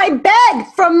go to my bed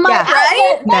from my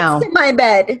right? next to my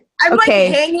bed. I'm like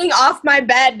hanging off my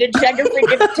bed to check if we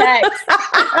get a text.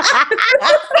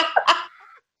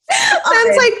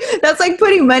 That's like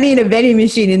putting money in a vending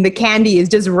machine and the candy is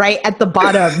just right at the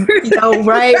bottom,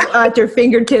 right at your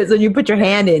fingertips when you put your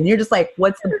hand in. You're just like,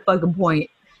 what's the fucking point?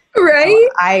 Right?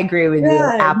 I agree with you.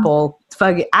 Apple.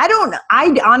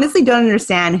 I honestly don't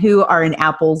understand who are in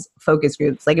Apple's focus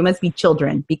groups. Like, it must be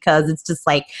children because it's just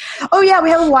like, oh yeah,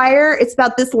 we have a wire. It's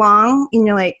about this long. And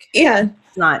you're like, yeah,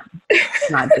 it's not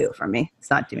do it for me. It's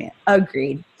not doing it.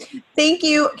 Agreed. Thank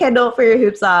you, Kendall, for your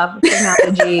hoops off.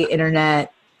 Technology,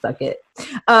 internet, suck it.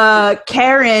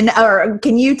 Karen, or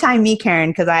can you time me,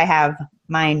 Karen? Because I have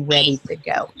mine ready to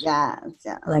go. Yeah.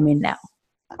 Let me know.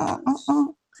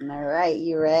 All right,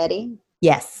 you ready?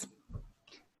 Yes.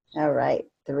 All right,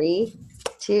 3,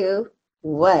 2,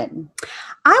 1.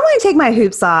 I want to take my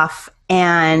hoops off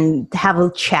and have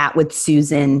a chat with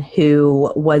Susan,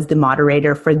 who was the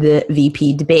moderator for the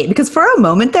VP debate. Because for a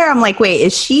moment there, I'm like, wait,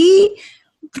 is she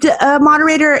a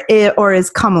moderator or is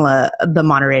Kamala the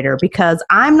moderator? Because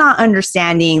I'm not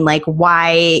understanding like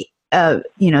why,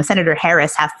 Senator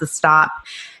Harris has to stop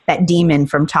that demon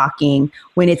from talking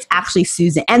when it's actually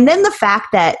Susan. And then the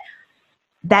fact that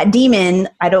demon,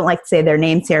 I don't like to say their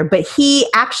names here, but he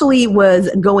actually was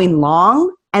going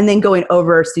long and then going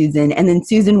over Susan, and then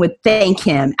Susan would thank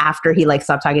him after he like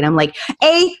stopped talking. I'm like,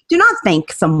 do not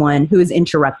thank someone who is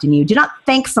interrupting you. Do not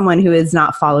thank someone who is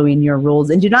not following your rules,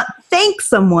 and do not thank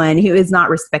someone who is not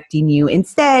respecting you.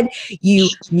 Instead, you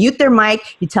mute their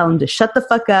mic, you tell them to shut the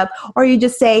fuck up, or you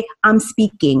just say, I'm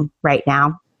speaking right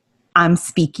now. I'm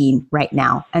speaking right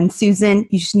now. And Susan,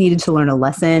 you just needed to learn a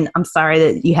lesson. I'm sorry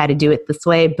that you had to do it this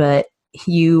way, but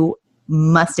you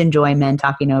must enjoy men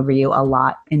talking over you a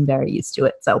lot and very used to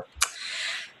it. So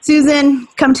Susan,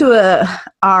 come to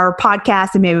our podcast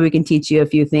and maybe we can teach you a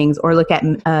few things, or look at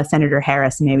Senator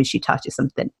Harris and maybe she taught you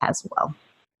something as well.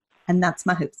 And that's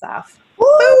my hoops off.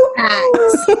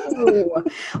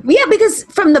 Yeah, because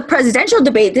from the presidential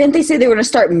debate, didn't they say they were going to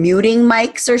start muting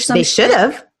mics or something? They should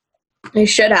have. They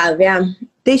should have, yeah.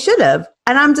 They should have.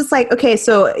 And I'm just like, okay,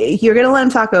 so you're going to let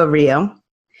him talk over you.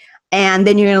 And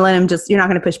then you're going to let him you're not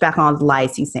going to push back on all the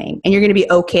lies he's saying. And you're going to be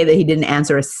okay that he didn't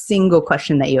answer a single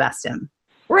question that you asked him.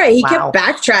 Right. He kept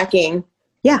backtracking.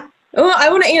 Yeah. Oh, I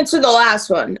want to answer the last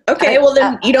one. Okay, well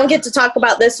then you don't get to talk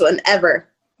about this one ever.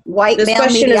 This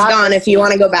question is gone if you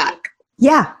want to go back.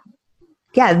 Yeah.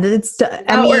 Yeah.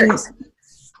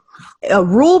 A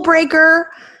rule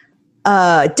breaker,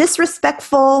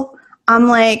 disrespectful. I'm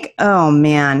like, oh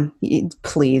man,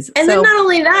 please. And then not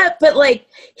only that, but like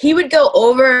he would go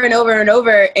over and over and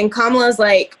over, and Kamala's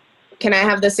like, "Can I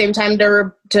have the same time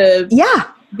to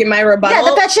get my rebuttal?" Yeah,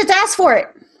 the fat shit's asked for it.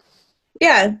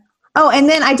 Yeah. Oh, and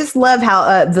then I just love how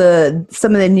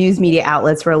some of the news media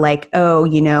outlets were like, "Oh,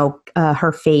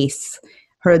 her face."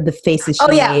 The faces she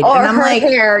made. Or and I'm her like,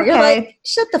 hair. Okay, you're like,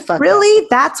 shut the fuck up. Really?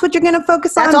 That's what you're going to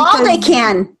focus on? That's all they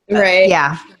can. Right.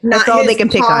 Yeah. That's all they can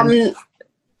pick on.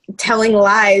 Telling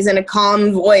lies in a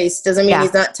calm voice doesn't mean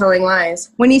he's not telling lies.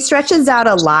 When he stretches out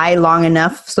a lie long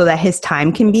enough so that his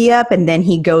time can be up, and then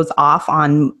he goes off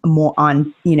on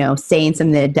saying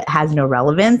something that has no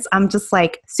relevance, I'm just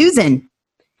like, Susan,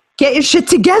 get your shit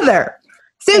together.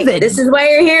 Susan. Hey, this is why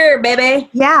you're here, baby.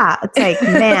 Yeah. It's like,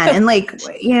 man. And like,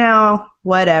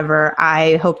 whatever.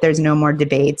 I hope there's no more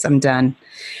debates. I'm done.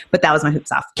 But that was my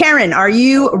hoops off. Karen, are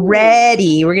you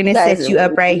ready? We're going to set you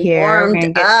up right here. We're going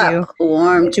to get you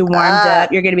warmed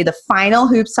up. You're going to be the final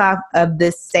hoops off of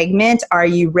this segment. Are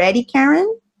you ready,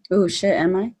 Karen? Oh, shit.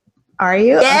 Am I? Are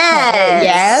you? Yes. Okay.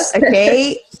 Yes.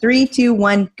 Okay. 3, 2,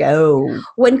 1, go.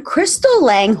 When Crystal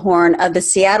Langhorne of the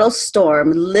Seattle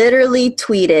Storm literally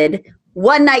tweeted,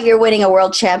 "One night you're winning a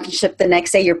world championship, the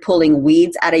next day you're pulling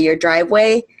weeds out of your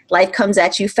driveway. Life comes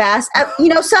at you fast."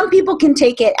 Some people can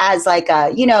take it as like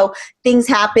things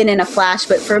happen in a flash.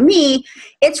 But for me,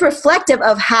 it's reflective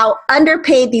of how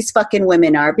underpaid these fucking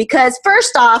women are. Because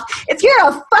first off, if you're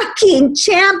a fucking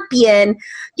champion,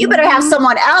 you better have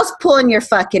someone else pulling your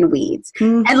fucking weeds.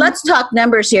 Mm-hmm. And let's talk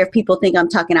numbers here if people think I'm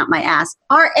talking out my ass.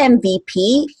 Our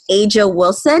MVP, Aja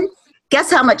Wilson,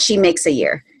 guess how much she makes a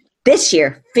year? This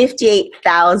year,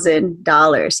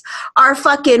 $58,000. Our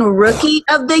fucking rookie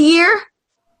of the year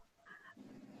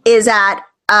is at,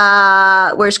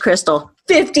 where's Crystal?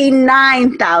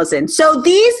 $59,000. So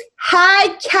these high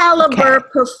caliber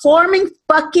performing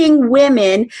fucking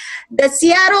women, the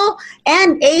Seattle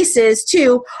and Aces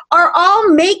too, are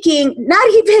all making not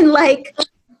even like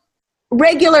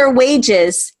regular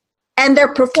wages, and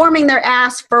they're performing their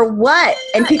ass for what?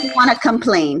 And people want to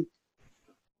complain.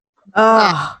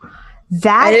 Oh,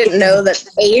 that I didn't know that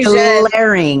Asian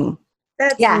glaring.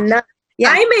 That's nuts.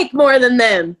 Yeah. I make more than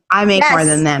them. I make more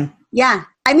than them. Yeah.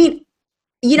 I mean,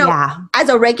 as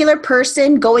a regular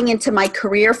person going into my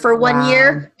career for 1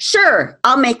 year, sure,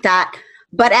 I'll make that.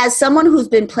 But as someone who's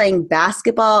been playing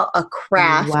basketball, a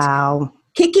craft,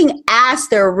 kicking ass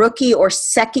their rookie or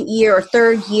second year or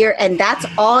third year, and that's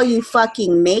all you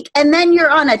fucking make, and then you're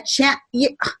on a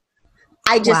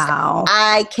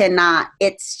I cannot.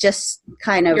 It's just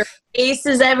kind of your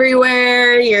aces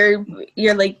everywhere.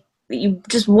 You're like, you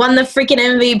just won the freaking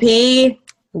MVP.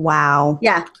 Wow.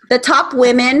 Yeah. The top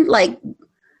women like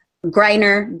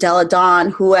Griner, Della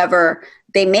Dawn, whoever,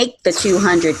 they make the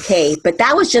 $200K, but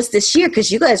that was just this year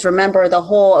because you guys remember the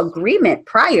whole agreement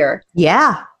prior.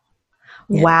 Yeah.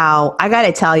 Wow. I got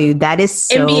to tell you, that is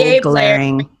so NBA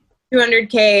glaring.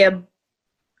 $200K a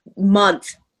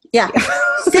month. Yeah.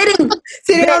 sitting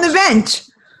on the bench.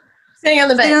 Sitting on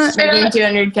the bench, making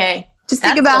 200K. Just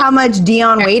think about how much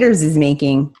Dion Waiters is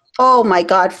making. Oh my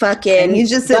God, fucking. And he's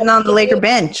just sitting on the Laker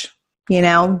bench, you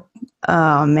know?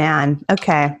 Oh man.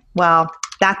 Okay. Well,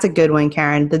 that's a good one,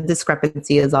 Karen. The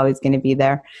discrepancy is always going to be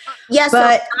there. Yeah,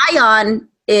 but so Zion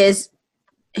is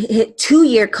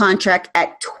 2-year contract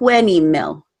at $20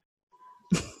 million.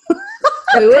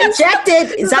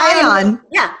 Projected Zion.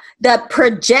 Yeah. The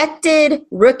projected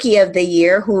rookie of the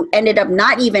year, who ended up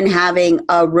not even having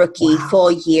a rookie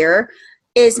full year,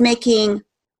 is making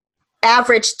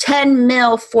average $10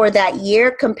 million for that year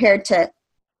compared to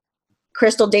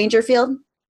Crystal Dangerfield.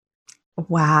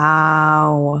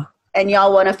 Wow. And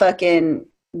y'all want to fucking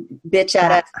bitch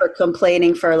at us for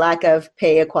complaining for lack of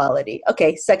pay equality.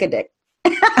 Okay, suck a dick.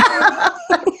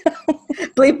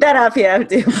 Bleep that up, yeah.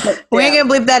 We ain't gonna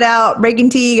bleep that out. Breaking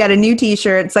T got a new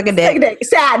T-shirt. Suck a dick. Suck a dick.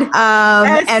 Sad.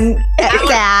 And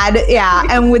sad. Yeah.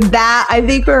 And with that, I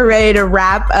think we're ready to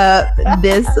wrap up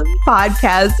this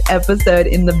podcast episode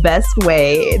in the best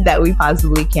way that we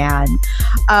possibly can.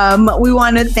 We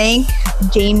want to thank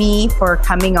Jamie for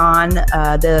coming on,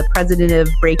 the president of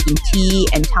Breaking T,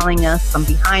 and telling us some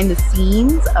behind the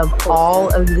scenes of all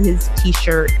of his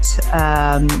T-shirt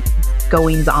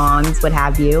goings-ons, what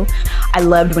have you. I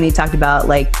loved when he talked about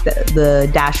like the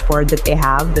dashboard that they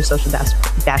have, their social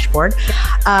dashboard.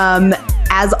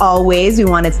 As always, we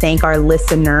want to thank our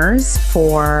listeners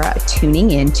for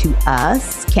tuning in to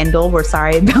us. Kendall, we're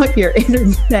sorry about your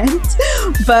internet,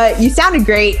 but you sounded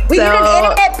great. We need an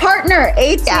internet partner,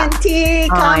 AT&T,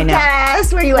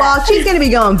 Comcast. Where you at? Well, she's going to be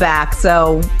going back,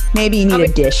 so maybe you need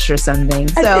a dish or something.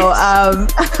 So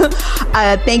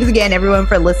thanks again, everyone,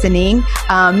 for listening.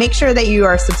 Make sure that you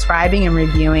are subscribing and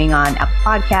reviewing on Apple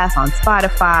Podcasts, on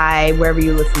Spotify, wherever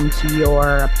you listen to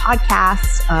your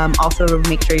podcasts. Also,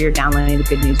 make sure you're downloading the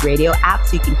Good News Radio app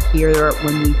so you can hear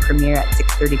when we premiere at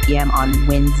 6:30 p.m. on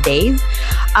Wednesdays.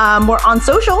 We're on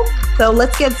social, so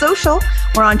let's get social.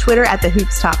 We're on Twitter at the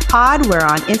Hoops Talk Pod. We're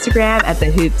on Instagram at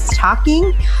the Hoops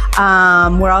Talking.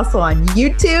 We're also on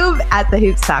YouTube at the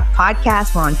Hoops Talk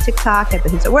Podcast. We're on TikTok at the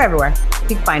Hoops. We're everywhere.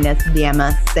 You can find us, DM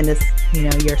us, send us,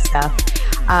 your stuff.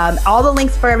 All the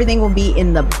links for everything will be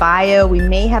in the bio. We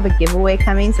may have a giveaway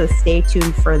coming, so stay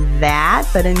tuned for that.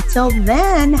 But until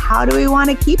then, how do we want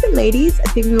to keep it, ladies? I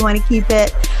think we want to keep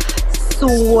it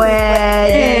sweaty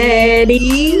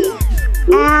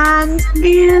and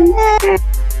steady.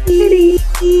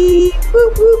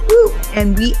 Woo, woo, woo.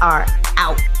 And we are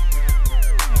out.